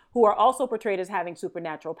trials, who are also portrayed as having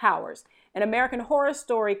supernatural powers. In American Horror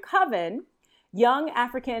Story Coven, a young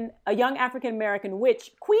African-American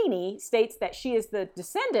witch, Queenie, states that she is the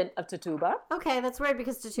descendant of Tituba. Okay, that's weird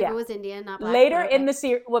because Tituba was Indian, not black. Later in the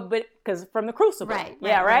series, because from the Crucible. Right. No,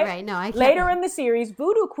 I can't. Later in the series,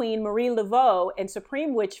 Voodoo Queen Marie Laveau and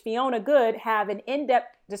Supreme Witch Fiona Good have an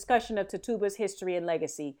in-depth discussion of Tituba's history and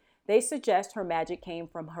legacy. they suggest her magic came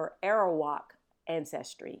from her Arawak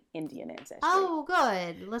ancestry, Indian ancestry. Oh,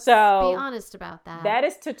 good. Let's be honest about that. That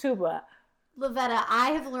is Tituba. Lavetta,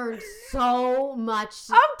 I have learned so much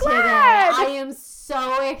I'm glad. today. I am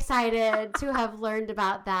so excited to have learned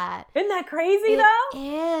about that. Isn't that crazy, though? It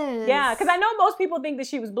is. Yeah, because I know most people think that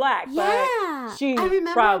she was black, but she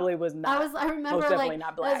probably was not. I remember, most definitely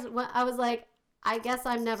not black. I was like, I guess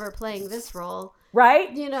I'm never playing this role.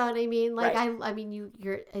 Right? You know what I mean? Like, right. I mean,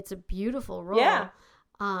 it's a beautiful role. Yeah.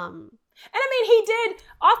 And I mean, he did.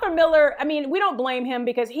 Arthur Miller, I mean, we don't blame him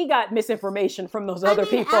because he got misinformation from those other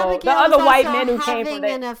people. Abigail the other was white also men who came from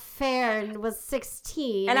having an affair and was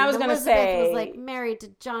 16. And I was going to Elizabeth say. was like married to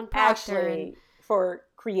John Proctor. Actually, for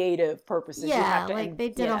creative purposes. Yeah, you have to, like they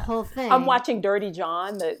did a whole thing. I'm watching Dirty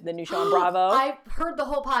John, the new show on Bravo. I heard the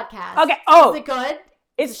whole podcast. Okay. Oh. Is it good?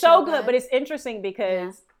 It's so good, but it's interesting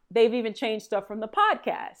because they've even changed stuff from the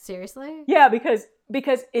podcast. Seriously? Yeah, because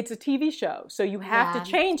it's a TV show. So you have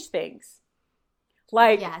to change things.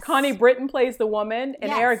 Like Connie Britton plays the woman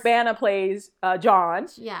and Eric Bana plays John.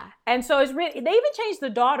 Yeah. And so it's really, they even changed the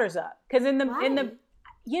daughters up. Because in the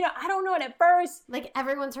I don't know, and at first like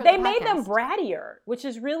everyone's heard they made them brattier, which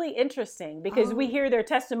is really interesting because we hear their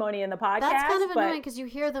testimony in the podcast. That's kind of annoying because you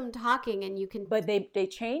hear them talking and you can. But they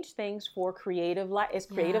change things for creative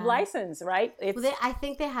license, right? I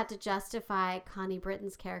think they had to justify Connie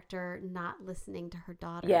Britton's character not listening to her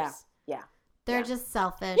daughters. Yeah. They're just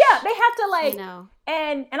selfish. Yeah, they have to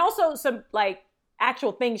and also some like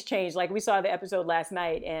actual things change. Like we saw the episode last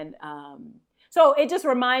night, and so it just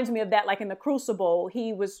reminds me of that. Like in The Crucible,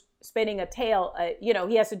 he was spinning a tale.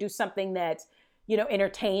 He has to do something that's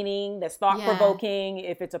entertaining, that's thought provoking.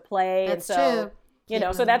 If it's a play, that's and so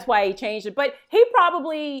true. So that's why he changed it. But he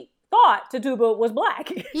probably thought Tituba was black.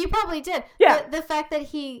 He probably did. Yeah. The fact that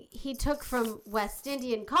he took from West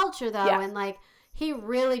Indian culture though, and like. He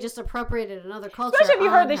really just appropriated another culture. Especially if you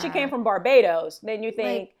heard that she came from Barbados, then you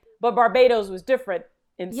think, but Barbados was different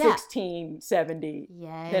in 1670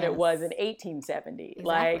 than it was in 1870.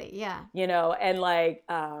 Exactly.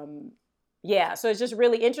 So it's just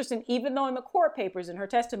really interesting. Even though in the court papers in her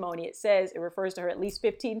testimony it says it refers to her at least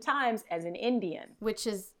 15 times as an Indian, which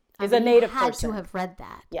is a native had person. to have read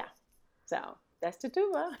that. Yeah, so that's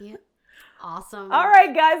Tituba. Yeah. Awesome. All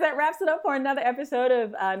right, guys, that wraps it up for another episode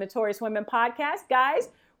of Notorious Women Podcast. Guys,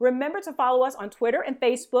 remember to follow us on Twitter and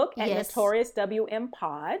Facebook at Notorious WM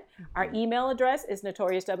Pod. Our email address is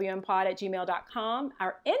notoriouswmpod@gmail.com.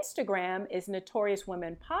 Our Instagram is Notorious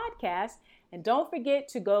Women Podcast. And don't forget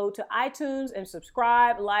to go to iTunes and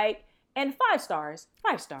subscribe, like, and 5 stars.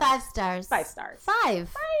 5 stars. 5 stars. 5 stars. 5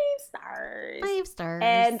 stars. 5 stars.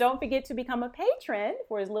 And don't forget to become a patron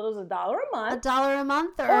for as little as $1 a month. $1 a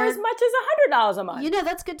month or as much as $100 a month.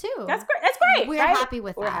 That's good too. That's great. That's great. We're happy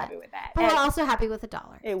with that. We're happy with that. But we're also happy with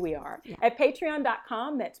 $1. We are. Yeah. At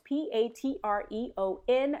patreon.com, that's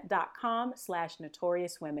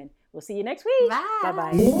patreon.com/notoriouswomen. We'll see you next week. Bye.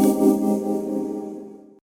 Bye-bye.